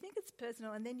 And you think it's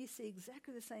personal, and then you see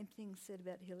exactly the same thing said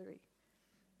about Hillary.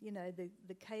 You know,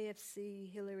 the KFC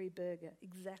Hillary burger,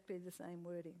 exactly the same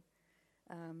wording.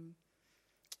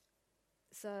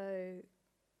 So,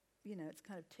 it's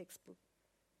kind of textbook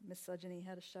misogyny,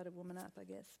 how to shut a woman up, I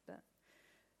guess. But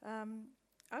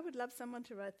I would love someone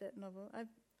to write that novel.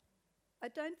 I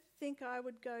don't think I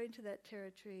would go into that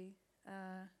territory,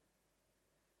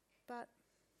 but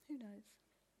who knows?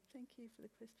 Thank you for the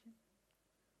question.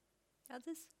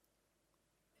 Others?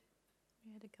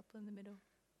 We had a couple in the middle.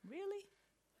 Really?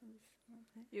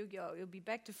 You'll be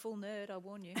back to full nerd, I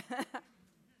warn you.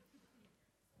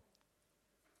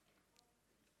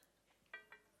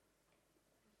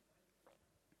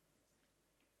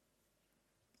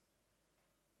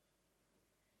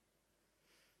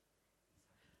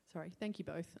 Sorry, thank you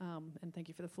both, and thank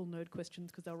you for the full nerd questions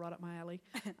because they're right up my alley.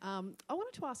 I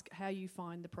wanted to ask how you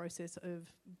find the process of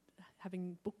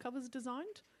having book covers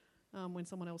designed when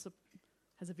someone else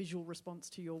has a visual response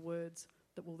to your words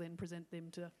that will then present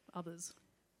them to others.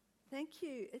 Thank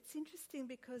you. It's interesting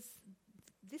because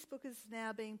this book is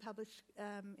now being published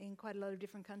in quite a lot of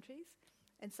different countries,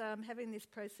 and so I'm having this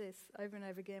process over and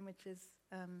over again, which is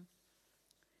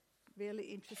really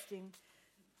interesting.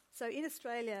 So in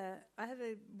Australia, I have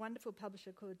a wonderful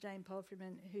publisher called Jane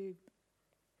Palfreyman who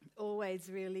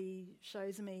always really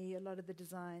shows me a lot of the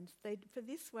designs. For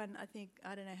this one, I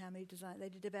don't know how many designs, they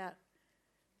did about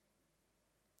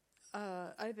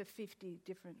over 50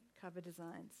 different cover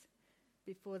designs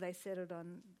before they settled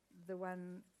on the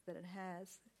one that it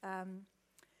has.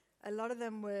 A lot of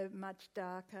them were much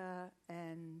darker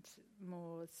and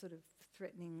more sort of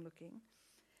threatening looking.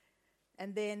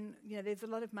 And then, there's a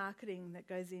lot of marketing that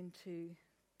goes into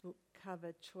book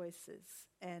cover choices.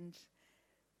 And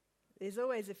there's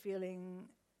always a feeling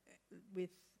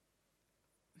with,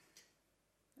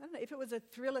 I don't know, if it was a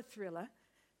thriller,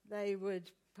 they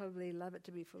would probably love it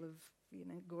to be full of,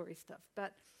 gory stuff.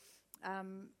 But,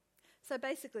 so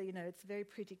basically, it's a very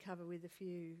pretty cover with a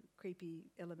few creepy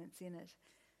elements in it.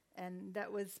 And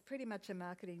that was pretty much a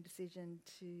marketing decision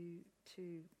to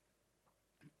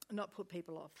not put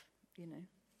people off.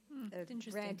 A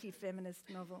ranty feminist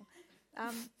novel.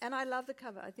 And I love the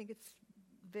cover. I think it's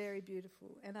very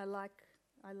beautiful. And I like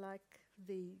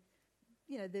the,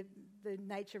 the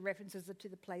nature references to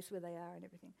the place where they are and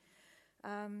everything.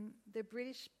 The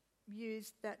British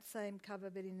used that same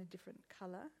cover but in a different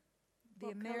colour. The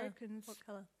Americans... What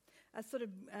colour? A sort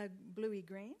of bluey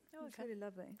green. Oh, it's really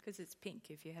lovely. Because it's pink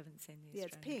if you haven't seen the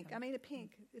Australian it's pink. cover. I mean, a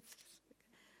pink.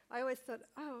 I always thought,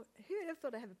 who would have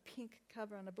thought I'd have a pink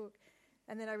cover on a book?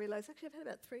 And then I realised, actually, I've had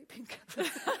about 3 pink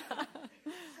covers.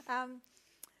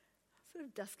 Sort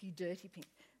of dusky, dirty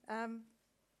pink.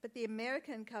 But the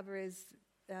American cover is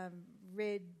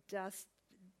red dust,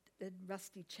 a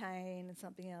rusty chain and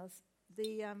something else.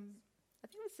 The I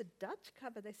think it was the Dutch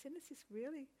cover. They sent us this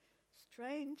really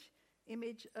strange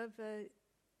image of a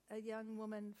young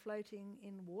woman floating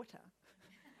in water.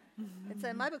 And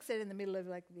so my book set in the middle of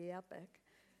like the outback.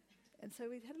 And so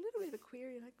we had a little bit of a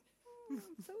query, like,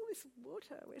 so all this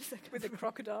water, where does that come With a from?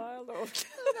 crocodile or...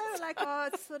 Like,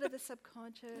 it's sort of the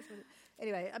subconscious.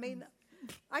 Anyway, I mean,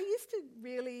 I used to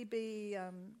really be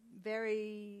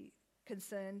very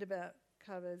concerned about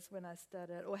covers when I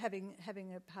started, or having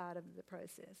a part of the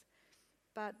process.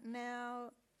 But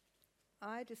now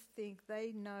I just think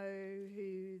they know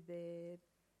who they're...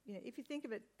 if you think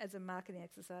of it as a marketing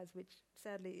exercise, which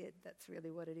sadly that's really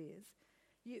what it is,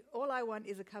 all I want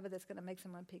is a cover that's going to make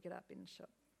someone pick it up in the shop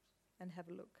and have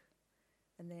a look.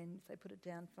 And then if they put it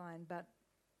down, fine. But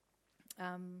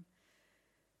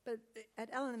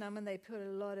at Allen & Unwin, they put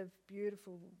a lot of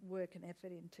beautiful work and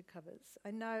effort into covers.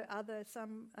 I know I've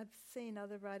seen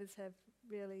other writers have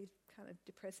really kind of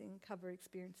depressing cover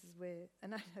experiences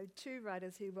and I know 2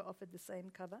 writers who were offered the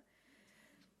same cover.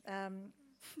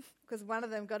 Because one of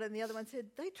them got it and the other one said,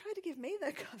 they tried to give me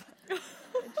the cover.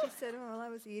 And she said, oh, well, I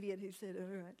was the idiot who said, all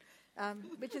right.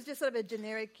 Which is just sort of a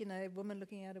generic, woman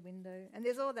looking out a window. And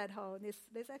there's all that whole,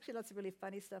 there's actually lots of really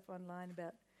funny stuff online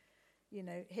about,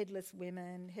 headless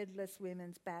women, headless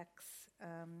women's backs.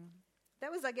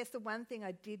 That was, I guess, the one thing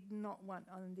I did not want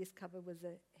on this cover was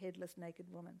a headless naked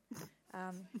woman.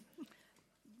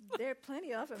 There are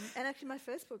plenty of them. And actually my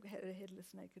first book had a headless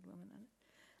naked woman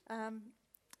on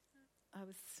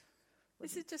it.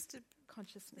 Is it just a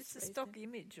consciousness? It's a stock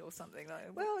image or something like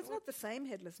that? Well, it's not the same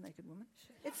headless naked woman.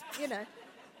 It's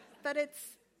but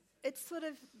it's sort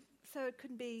of, so it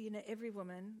couldn't be every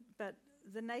woman, but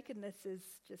the nakedness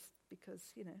is just because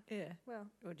Yeah. Well,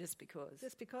 or just because.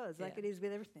 like it is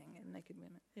with everything and naked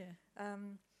women. Yeah.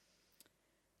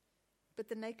 But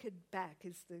the naked back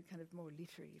is the kind of more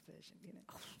literary version.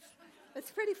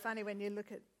 It's pretty funny when you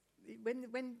look at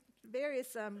when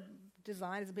various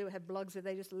designers and people have blogs where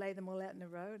they just lay them all out in a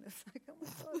row, and it's like, oh my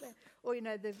God. Or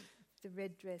the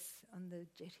red dress on the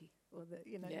jetty, or that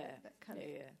kind of.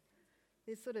 Yeah.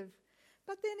 There's sort of,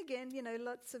 but then again,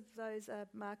 lots of those are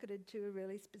marketed to a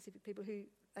really specific people who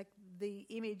like the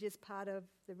image is part of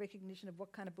the recognition of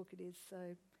what kind of book it is.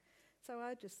 So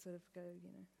I just sort of go,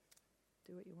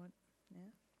 do what you want.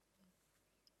 Yeah.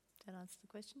 That answers the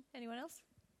question. Anyone else?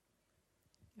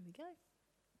 Here we go.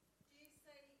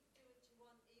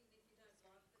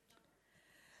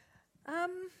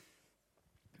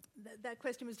 That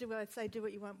question was, do I say do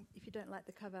what you want if you don't like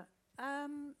the cover?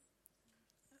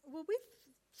 Well, with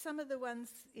some of the ones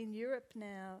in Europe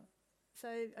now, so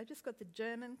I just got the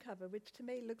German cover, which to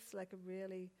me looks like a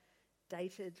really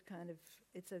dated kind of,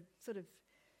 it's a sort of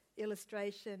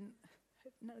illustration. I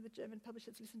hope none of the German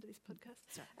publishers listen to this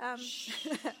podcast.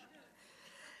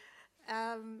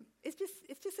 It's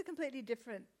just a completely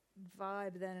different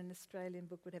vibe than an Australian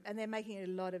book would have, and they're making a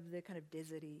lot of the kind of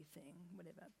deserty thing,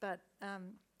 whatever. But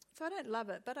so I don't love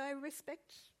it, but I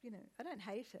respect. I don't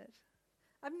hate it.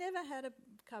 I've never had a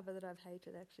cover that I've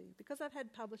hated actually, because I've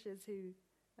had publishers who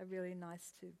are really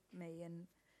nice to me and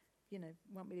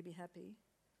want me to be happy.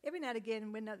 Every now and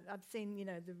again, when I've seen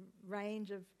the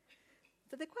range of,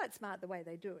 so they're quite smart the way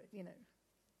they do it.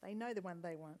 They know the one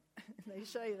they want. They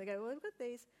show you. They go, well, I've got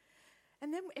these.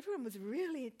 And then everyone was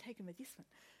really taken with this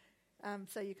one.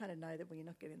 So you kind of know that you're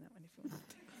not getting that one if you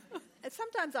want. And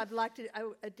sometimes I'd like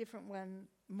a different one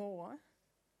more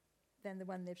than the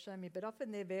one they've shown me, but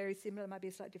often they're very similar. It might be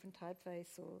a slightly different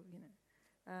typeface or,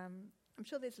 I'm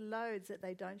sure there's loads that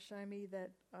they don't show me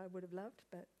that I would have loved,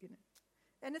 but,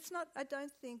 And it's not, I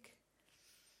don't think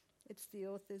it's the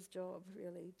author's job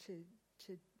really to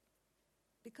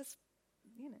because,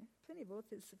 plenty of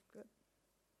authors have got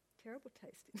terrible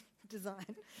taste in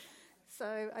design.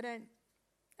 So I don't,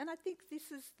 and I think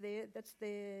that's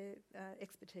their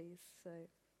expertise, so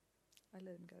I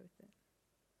let them go with that.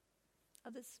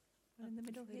 Others? One in the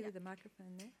middle Lady here? with the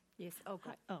microphone there. Yes. Oh,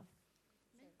 great. Oh,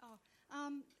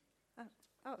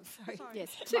 Oh, sorry. yes.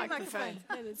 Two Microphone. microphones.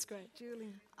 No, that's great.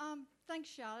 Julie. Thanks,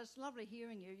 Charlotte. It's lovely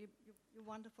hearing you. You're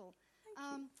wonderful.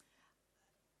 Thank you.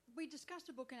 We discussed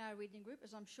a book in our reading group,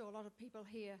 as I'm sure a lot of people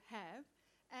here have,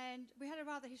 and we had a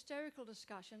rather hysterical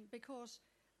discussion because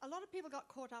a lot of people got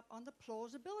caught up on the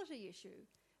plausibility issue.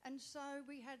 And so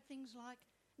we had things like,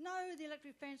 no, the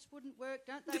electric fence wouldn't work.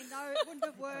 Don't they know it wouldn't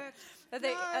have worked?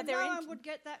 No one would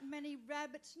get that many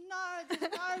rabbits. No,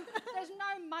 there's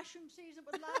no mushroom season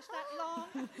would last that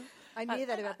long. I knew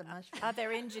that about the mushroom. Are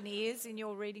there engineers in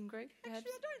your reading group? Actually, I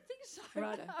don't think so.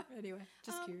 Righto. No. Anyway,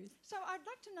 just curious. So I'd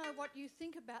like to know what you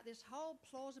think about this whole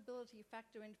plausibility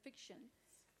factor in fiction.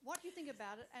 What do you think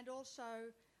about it? And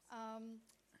also,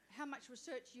 how much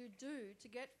research you do to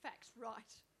get facts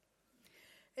right?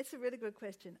 It's a really good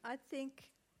question. I think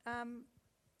sort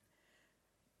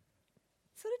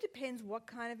of depends what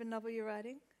kind of a novel you're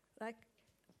writing. Like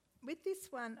with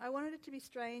this one, I wanted it to be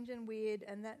strange and weird,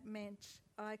 and that meant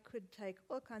I could take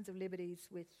all kinds of liberties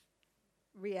with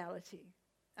reality.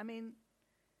 I mean,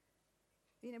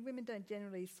 you know, women don't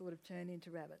generally sort of turn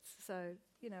into rabbits. So,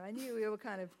 you know, I knew we were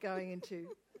kind of going into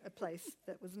a place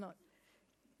that was not.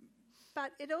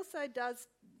 But it also does,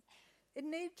 it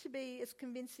needed to be as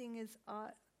convincing as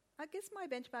I guess my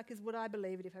benchmark is would I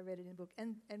believe it if I read it in a book.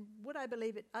 And would I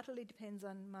believe it utterly depends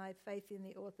on my faith in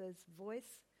the author's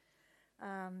voice,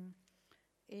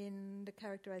 in the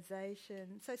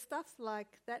characterization. So stuff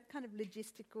like that kind of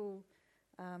logistical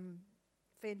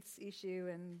fence issue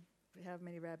and however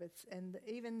many rabbits, and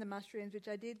even the mushrooms, which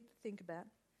I did think about.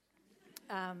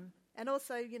 And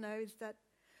also, you know, is that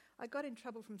I got in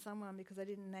trouble from someone because I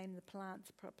didn't name the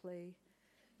plants properly,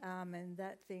 and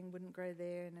that thing wouldn't grow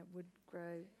there and it would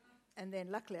grow. And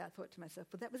then luckily I thought to myself,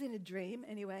 well, that was in a dream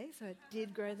anyway, so it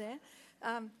did grow there.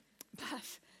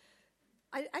 But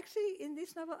I actually, in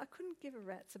this novel, I couldn't give a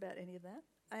rat's about any of that.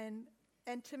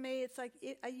 And to me, it's like,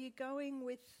 are you going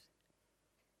with...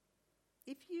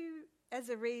 If you, as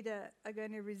a reader, are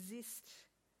going to resist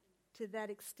to that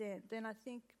extent, then I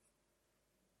think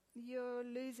you're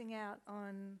losing out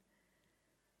on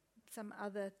some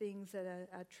other things that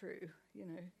are true, you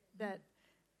know, that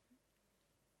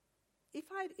if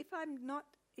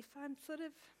I'm sort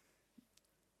of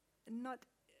not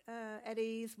at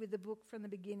ease with the book from the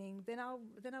beginning, then I'll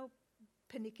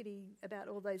panickety about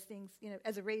all those things, you know,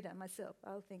 as a reader myself.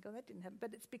 I'll think, oh, that didn't happen.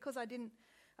 But it's because I don't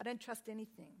trust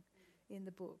anything in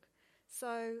the book.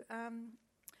 So,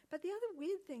 but the other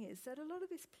weird thing is that a lot of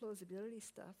this plausibility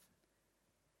stuff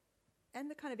and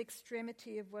the kind of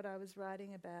extremity of what I was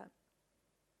writing about,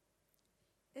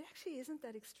 it actually isn't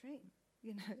that extreme,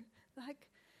 you know. Like,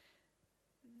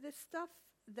 the stuff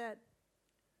that,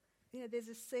 you know, there's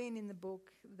a scene in the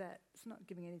book that's not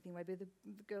giving anything away, but the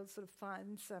girls sort of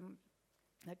find some,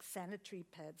 like, sanitary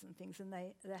pads and things, and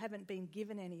they haven't been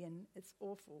given any, and it's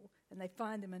awful, and they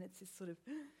find them, and it's this sort of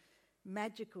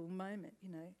magical moment, you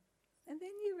know. And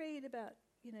then you read about,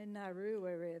 you know, Nauru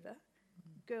or wherever,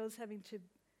 girls having to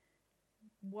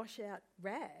wash out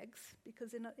rags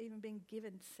because they're not even being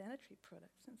given sanitary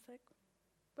products. And it's like,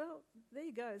 well, there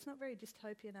you go. It's not very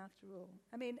dystopian after all.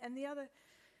 I mean, and the other,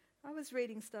 I was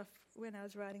reading stuff when I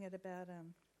was writing it about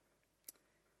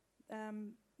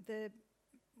the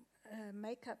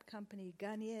makeup company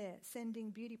Garnier sending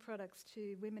beauty products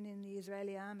to women in the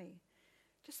Israeli army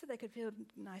just so they could feel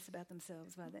nice about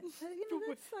themselves by then. So, you know,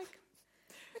 that's like,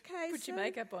 okay. Put your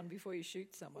makeup on before you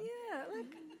shoot someone. Yeah, like,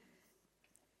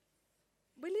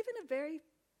 we live in a very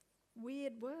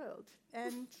weird world.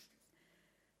 And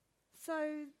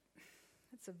so,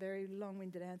 that's a very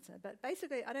long-winded answer. But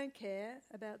basically, I don't care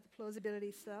about the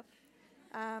plausibility stuff.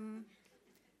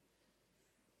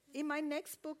 In my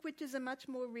next book, which is a much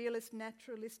more realist,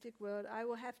 naturalistic world, I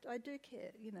do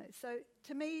care, you know. So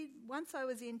to me, once I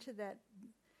was into that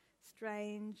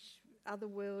strange,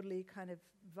 otherworldly kind of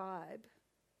vibe,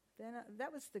 then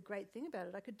that was the great thing about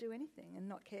it. I could do anything and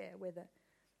not care whether,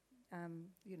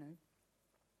 you know,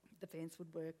 the fence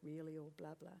would work really or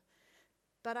blah, blah.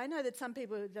 But I know that some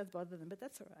people it does bother them, but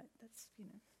that's all right. That's, you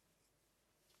know,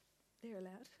 they're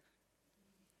allowed.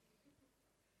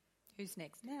 Who's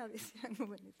next? Now this young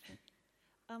woman is...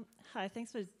 Hi,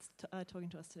 thanks for talking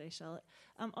to us today, Charlotte.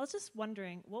 I was just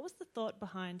wondering, what was the thought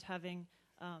behind having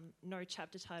no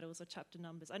chapter titles or chapter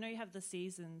numbers? I know you have the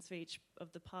seasons for each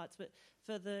of the parts, but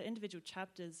for the individual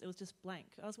chapters, it was just blank.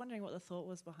 I was wondering what the thought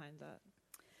was behind that.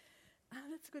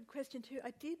 That's a good question too.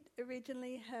 I did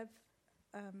originally have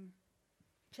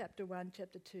chapter 1,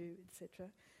 chapter 2, etc.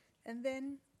 And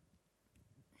then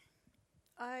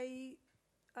I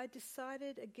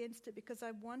decided against it because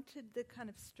I wanted the kind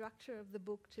of structure of the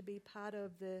book to be part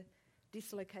of the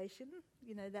dislocation,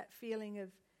 you know, that feeling of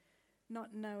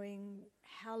not knowing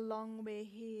how long we're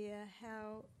here,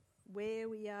 where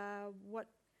we are, what.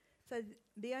 So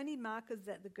the only markers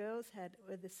that the girls had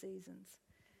were the seasons.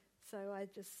 So I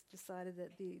just decided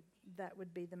that that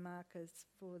would be the markers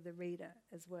for the reader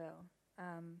as well.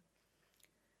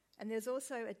 And there's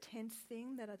also a tense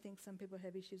thing that I think some people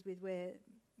have issues with, where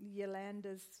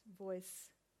Yolanda's voice,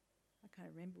 I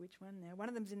can't remember which one now, one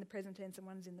of them's in the present tense and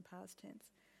one's in the past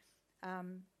tense,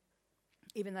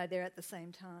 even though they're at the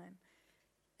same time.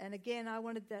 And again, I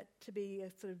wanted that to be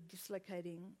a sort of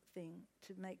dislocating thing,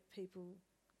 to make people,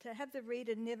 to have the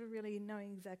reader never really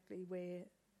knowing exactly where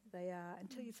they are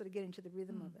until you sort of get into the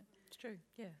rhythm of it. It's true,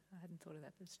 yeah. I hadn't thought of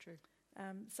that, but it's true.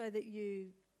 So that you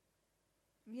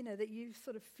that you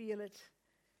sort of feel it.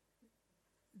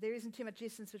 There isn't too much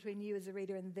distance between you as a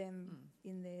reader and them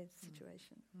in their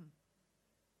situation.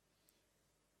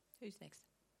 Who's next?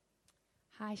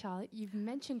 Hi, Charlotte. You've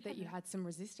mentioned that you had some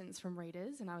resistance from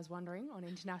readers, and I was wondering on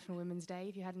International Women's Day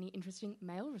if you had any interesting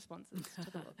male responses to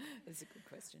the book. That's a good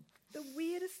question. The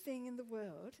weirdest thing in the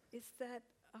world is that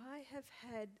I have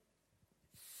had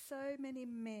so many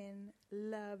men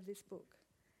love this book,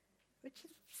 which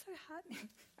is so heartening.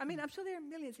 I mean, I'm sure there are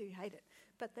millions who hate it,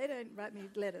 but they don't write me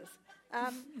letters.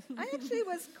 I actually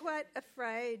was quite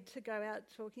afraid to go out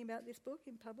talking about this book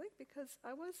in public because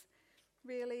I was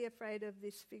really afraid of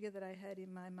this figure that I had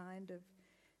in my mind of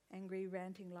angry,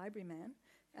 ranting library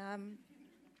man,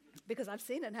 because I've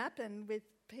seen it happen with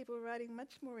people writing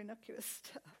much more innocuous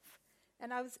stuff.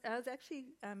 And I was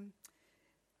actually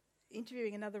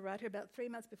interviewing another writer about 3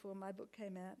 months before my book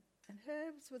came out, and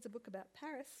hers was a book about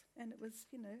Paris, and it was,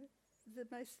 the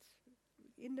most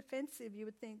inoffensive, you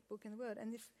would think, book in the world.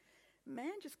 And this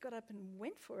man just got up and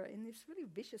went for it in this really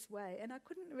vicious way, and I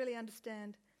couldn't really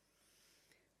understand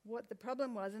what the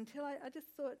problem was until I just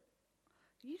thought,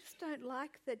 you just don't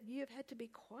like that you've had to be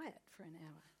quiet for an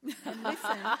hour and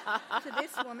listen to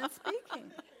this woman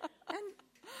speaking. And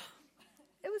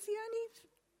it was the only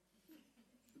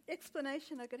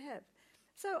explanation I could have.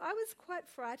 So I was quite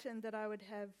frightened that I would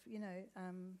have,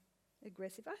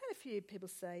 aggressive. I had a few people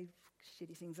say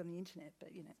shitty things on the internet,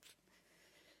 but, you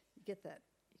get that.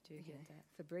 You do get that.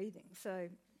 For breathing. So,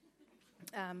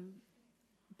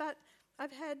 but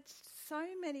I've had so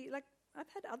many, I've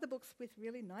had other books with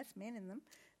really nice men in them,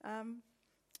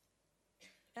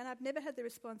 and I've never had the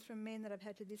response from men that I've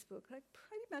had to this book.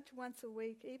 Pretty much once a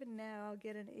week, even now, I'll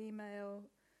get an email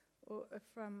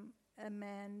from a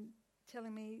man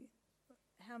telling me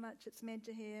how much it's meant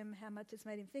to him, how much it's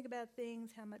made him think about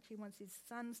things, how much he wants his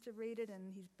sons to read it,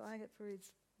 and he's buying it for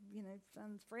his,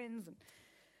 sons' friends,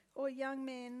 or young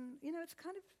men. It's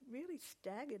kind of really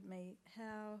staggered me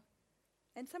how.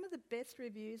 And some of the best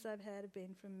reviews I've had have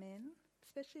been from men,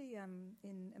 especially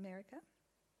in America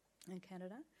and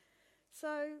Canada.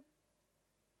 So,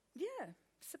 yeah,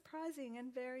 surprising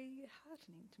and very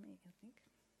heartening to me, I think.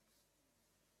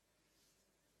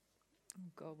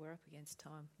 Oh, God, we're up against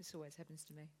time. This always happens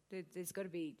to me. There's got to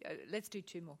be... let's do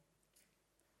 2 more.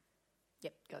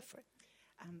 Yep, go for it.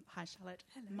 Hi, Charlotte.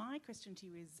 Hello. My question to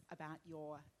you is about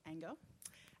your anger.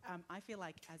 I feel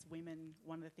like as women,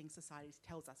 one of the things society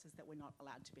tells us is that we're not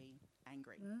allowed to be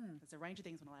angry. There's a range of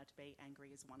things we're not allowed to be.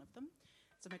 Angry is one of them.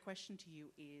 So my question to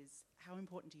you is, how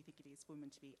important do you think it is for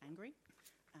women to be angry?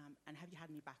 And have you had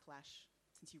any backlash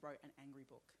since you wrote an angry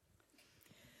book?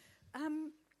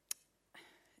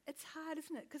 It's hard,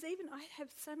 isn't it? Because even I have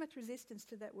so much resistance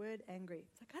to that word angry.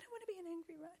 It's like, I don't want to be an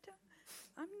angry writer.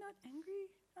 I'm not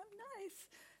angry. I'm nice.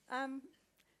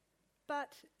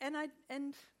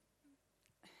 And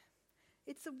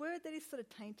it's a word that is sort of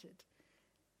tainted.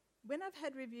 When I've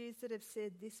had reviews that have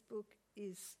said this book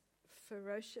is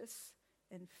ferocious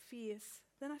and fierce,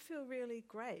 then I feel really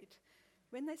great.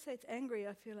 When they say it's angry,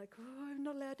 I feel like, I'm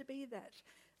not allowed to be that.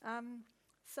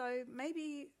 So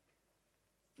maybe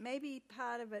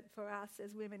part of it for us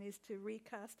as women is to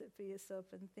recast it for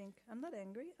yourself and think, I'm not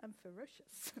angry, I'm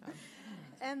ferocious.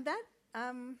 And that...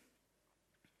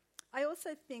 I also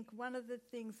think one of the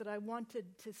things that I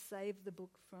wanted to save the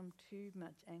book from too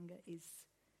much anger is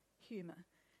humour.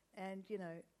 And,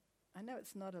 I know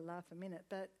it's not a laugh a minute,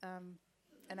 but,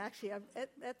 and actually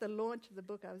at the launch of the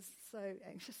book, I was so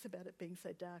anxious about it being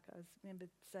so dark. I remember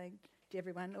saying to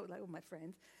everyone, all my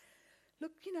friends,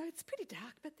 look, it's pretty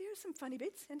dark, but there are some funny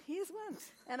bits, and here's one.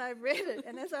 And I read it,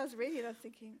 and as I was reading it, I was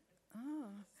thinking,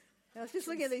 I was just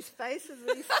looking at these faces,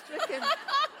 these stricken.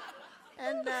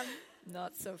 And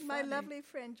not so funny. My lovely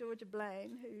friend Georgia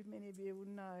Blaine, who many of you will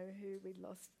know, who we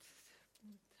lost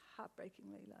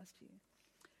heartbreakingly last year.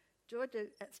 Georgia,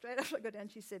 straight after I got down,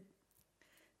 she said,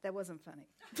 that wasn't funny.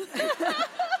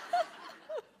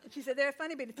 She said, there are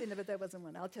funny bits in there, but that wasn't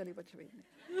one. I'll tell you what to read.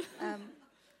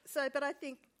 But I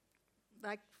think,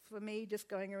 for me, just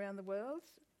going around the world,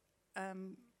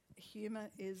 humour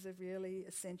is a really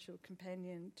essential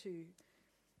companion to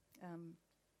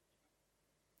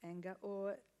anger.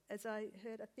 Or, as I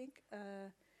heard, I think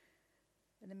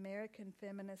an American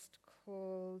feminist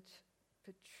called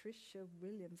Patricia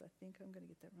Williams, I think I'm going to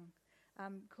get that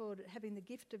wrong, called having the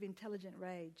gift of intelligent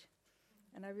rage.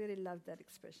 And I really loved that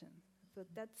expression. But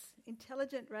that's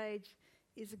intelligent rage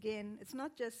is, again, it's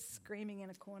not just screaming in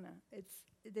a corner.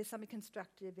 There's something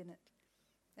constructive in it.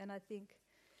 And I think,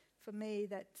 for me,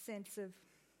 that sense of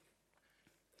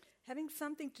having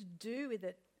something to do with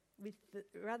it,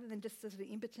 rather than just sort of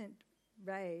impotent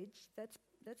rage, that's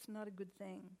That's not a good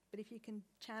thing. But if you can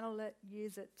channel it,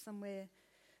 use it somewhere,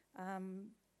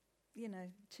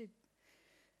 to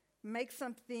make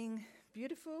something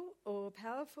beautiful or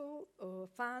powerful or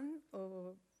fun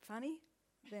or funny,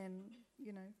 then,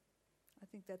 I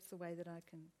think that's the way that I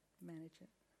can manage it.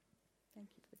 Thank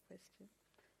you for the question.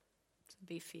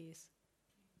 Be fierce.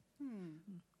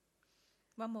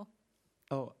 One more.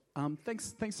 Oh,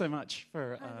 thanks so much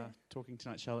for talking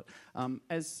tonight, Charlotte.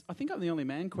 As I think I'm the only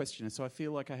man questioner, so I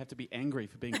feel like I have to be angry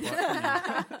for being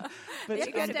quiet. But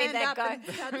You're going to be that guy.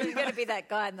 You're going to be that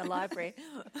guy in the library.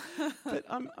 But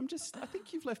I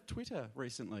think you've left Twitter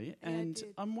recently, and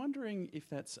I'm wondering if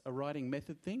that's a writing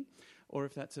method thing, or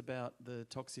if that's about the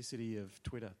toxicity of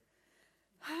Twitter.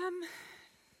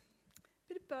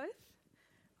 Bit of both.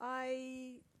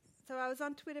 So I was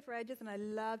on Twitter for ages and I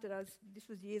loved it. This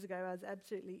was years ago. I was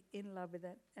absolutely in love with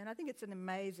it. And I think it's an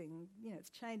amazing, it's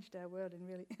changed our world in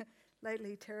really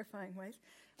lately terrifying ways.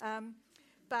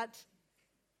 But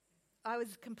I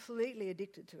was completely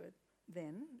addicted to it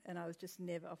then, and I was just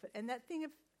never off it. And that thing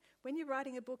of when you're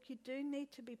writing a book, you do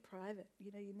need to be private.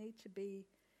 You need to be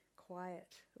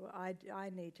quiet. Or I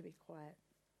need to be quiet.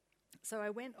 So I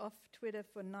went off Twitter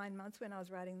for 9 months when I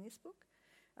was writing this book,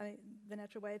 The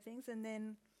Natural Way of Things, and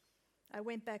then I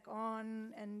went back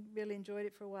on and really enjoyed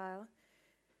it for a while.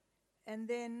 And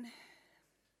then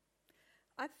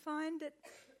I find it,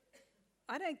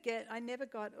 I never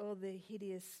got all the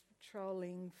hideous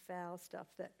trolling, foul stuff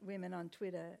that women on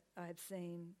Twitter I've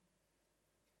seen,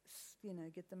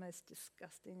 get the most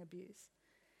disgusting abuse,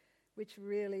 which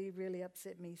really, really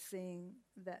upset me seeing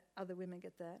that other women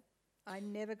get that. I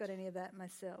never got any of that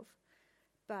myself,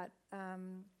 but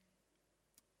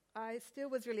I still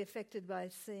was really affected by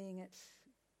seeing it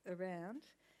around.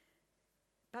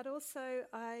 But also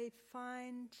I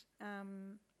find,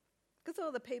 because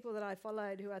all the people that I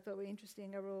followed who I thought were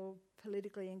interesting are all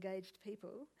politically engaged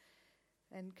people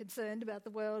and concerned about the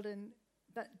world,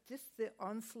 but just the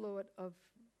onslaught of,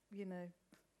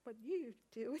 what you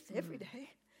deal with every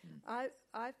day, I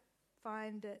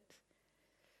find it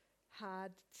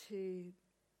hard to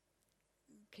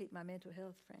keep my mental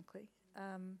health, frankly.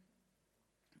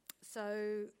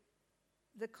 So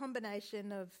the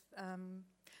combination of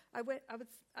I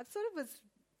sort of was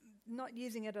not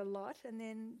using it a lot, and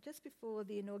then just before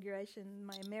the inauguration,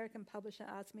 my American publisher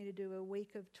asked me to do a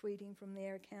week of tweeting from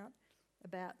their account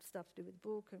about stuff to do with the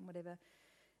book and whatever,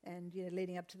 and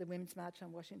leading up to the Women's March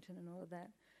on Washington and all of that.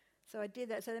 So I did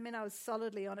that. So that meant I was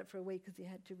solidly on it for a week because you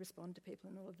had to respond to people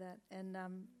and all of that, and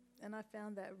I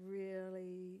found that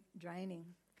really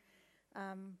draining.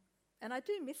 And I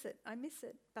do miss it. I miss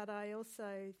it. But I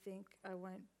also think I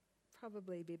won't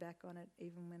probably be back on it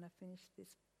even when I finish this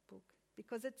book,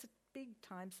 because it's a big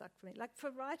time suck for me. Like for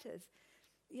writers,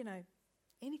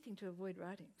 anything to avoid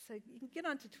writing. So you can get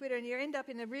onto Twitter and you end up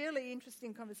in a really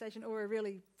interesting conversation or a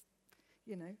really,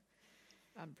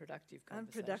 unproductive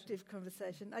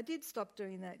conversation. I did stop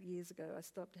doing that years ago. I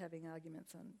stopped having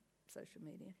arguments on social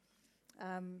media.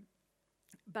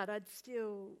 But I'd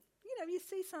still... you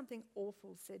see something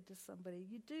awful said to somebody,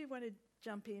 you do want to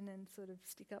jump in and sort of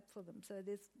stick up for them. So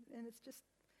and it's just,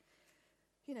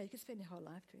 you can spend your whole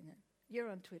life doing that. You're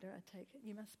on Twitter, I take it.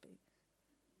 You must be.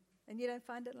 And you don't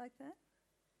find it like that?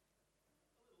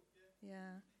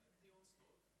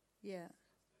 Yeah.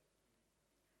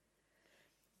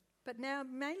 But now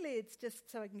mainly it's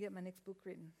just so I can get my next book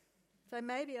written. So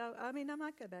maybe, I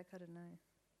might go back, I don't know.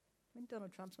 When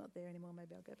Donald Trump's not there anymore,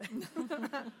 maybe I'll go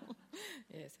back.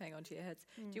 Yes, hang on to your hats.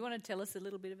 Do you want to tell us a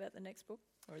little bit about the next book,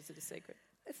 or is it a secret?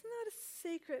 It's not a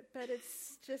secret, but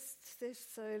it's just there's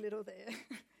so little there.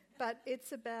 But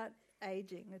it's about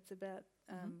ageing. It's about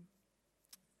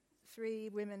 3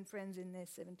 women friends in their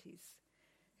 70s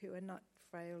who are not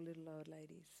frail little old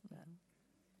ladies, but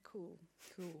cool.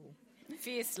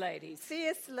 Fierce ladies.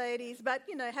 Fierce ladies, but,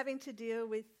 having to deal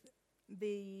with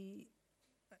the...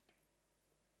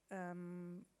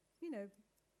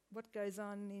 what goes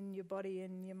on in your body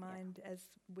and your mind as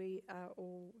we are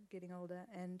all getting older,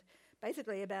 and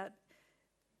basically about,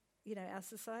 our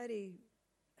society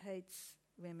hates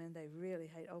women. They really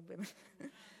hate old women.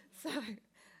 So,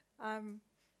 I'm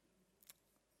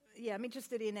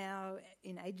interested in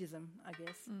ageism, I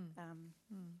guess.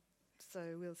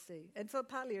 So we'll see. And so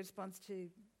partly a response to,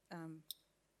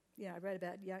 I wrote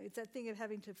about, it's that thing of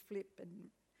having to flip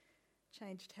and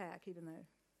change tack, even though,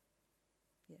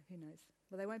 who knows?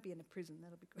 Well, they won't be in a prison.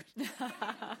 That'll be good.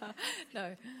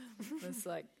 No. It's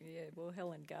like,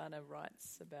 Helen Garner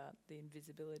writes about the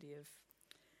invisibility of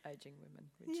ageing women,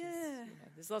 which is,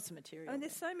 there's lots of material. And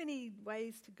there's so many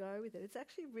ways to go with it. It's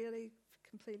actually really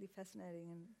completely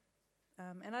fascinating.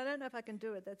 And I don't know if I can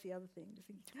do it. That's the other thing. Just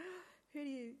thinking, who do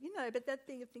you, but that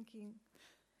thing of thinking,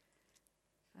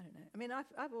 I don't know. I mean,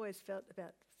 I've always felt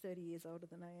about 30 years older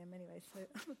than I am anyway. So,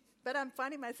 but I'm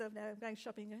finding myself now going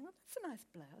shopping going, oh, that's a nice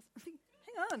blouse. I think,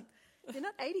 hang on, you're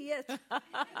not 80 yet.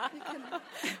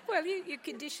 Well, you're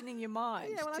conditioning your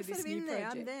mind well, to I'm this sort of new in there.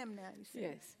 project. I'm them now, you see.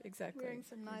 Yes, exactly. Wearing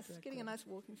some nice, getting a nice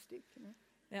walking stick,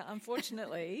 Now,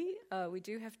 unfortunately, we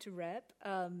do have to wrap.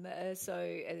 So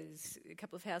as a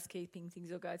couple of housekeeping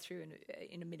things I'll go through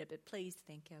in a minute, but please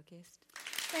thank our guest.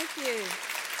 Thank you.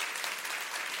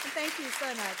 And thank you so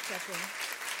much, Catherine.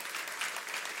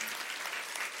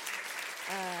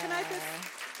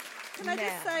 Can I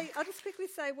just say, I'll just quickly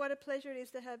say what a pleasure it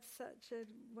is to have such a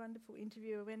wonderful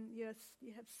interviewer when you have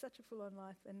such a full-on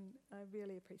life, and I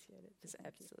really appreciate it. It's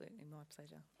absolutely my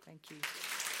pleasure. Thank you.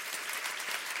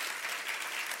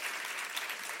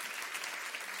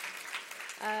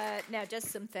 Now, just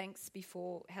some thanks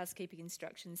before housekeeping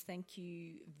instructions. Thank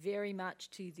you very much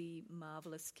to the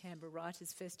marvellous Canberra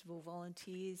Writers Festival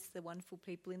volunteers, the wonderful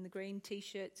people in the green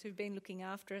T-shirts who've been looking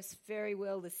after us very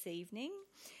well this evening.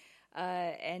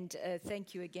 And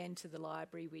thank you again to the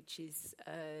library, which is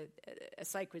a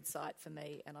sacred site for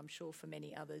me, and I'm sure for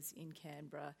many others in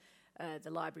Canberra.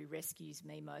 The library rescues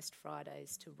me most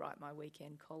Fridays to write my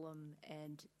weekend column,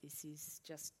 and this is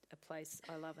just a place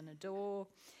I love and adore.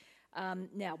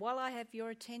 Now, while I have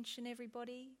your attention,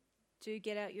 everybody, do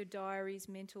get out your diaries,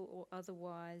 mental or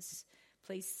otherwise.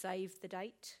 Please save the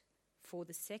date for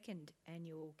the second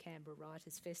annual Canberra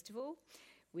Writers Festival,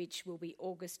 which will be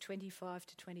August 25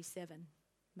 to 27.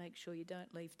 Make sure you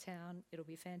don't leave town. It'll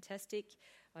be fantastic.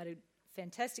 I had a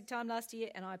fantastic time last year,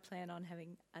 and I plan on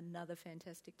having another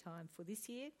fantastic time for this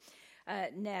year.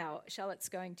 Now, Charlotte's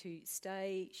going to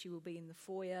stay. She will be in the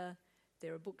foyer.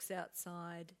 There are books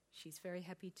outside. She's very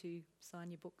happy to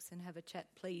sign your books and have a chat.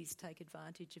 Please take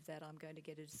advantage of that. I'm going to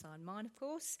get her to sign mine, of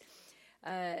course.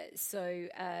 So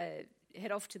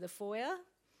head off to the foyer.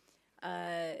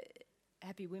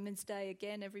 Happy Women's Day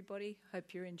again, everybody.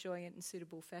 Hope you're enjoying it in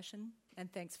suitable fashion.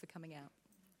 And thanks for coming out.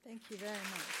 Thank you very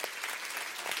much.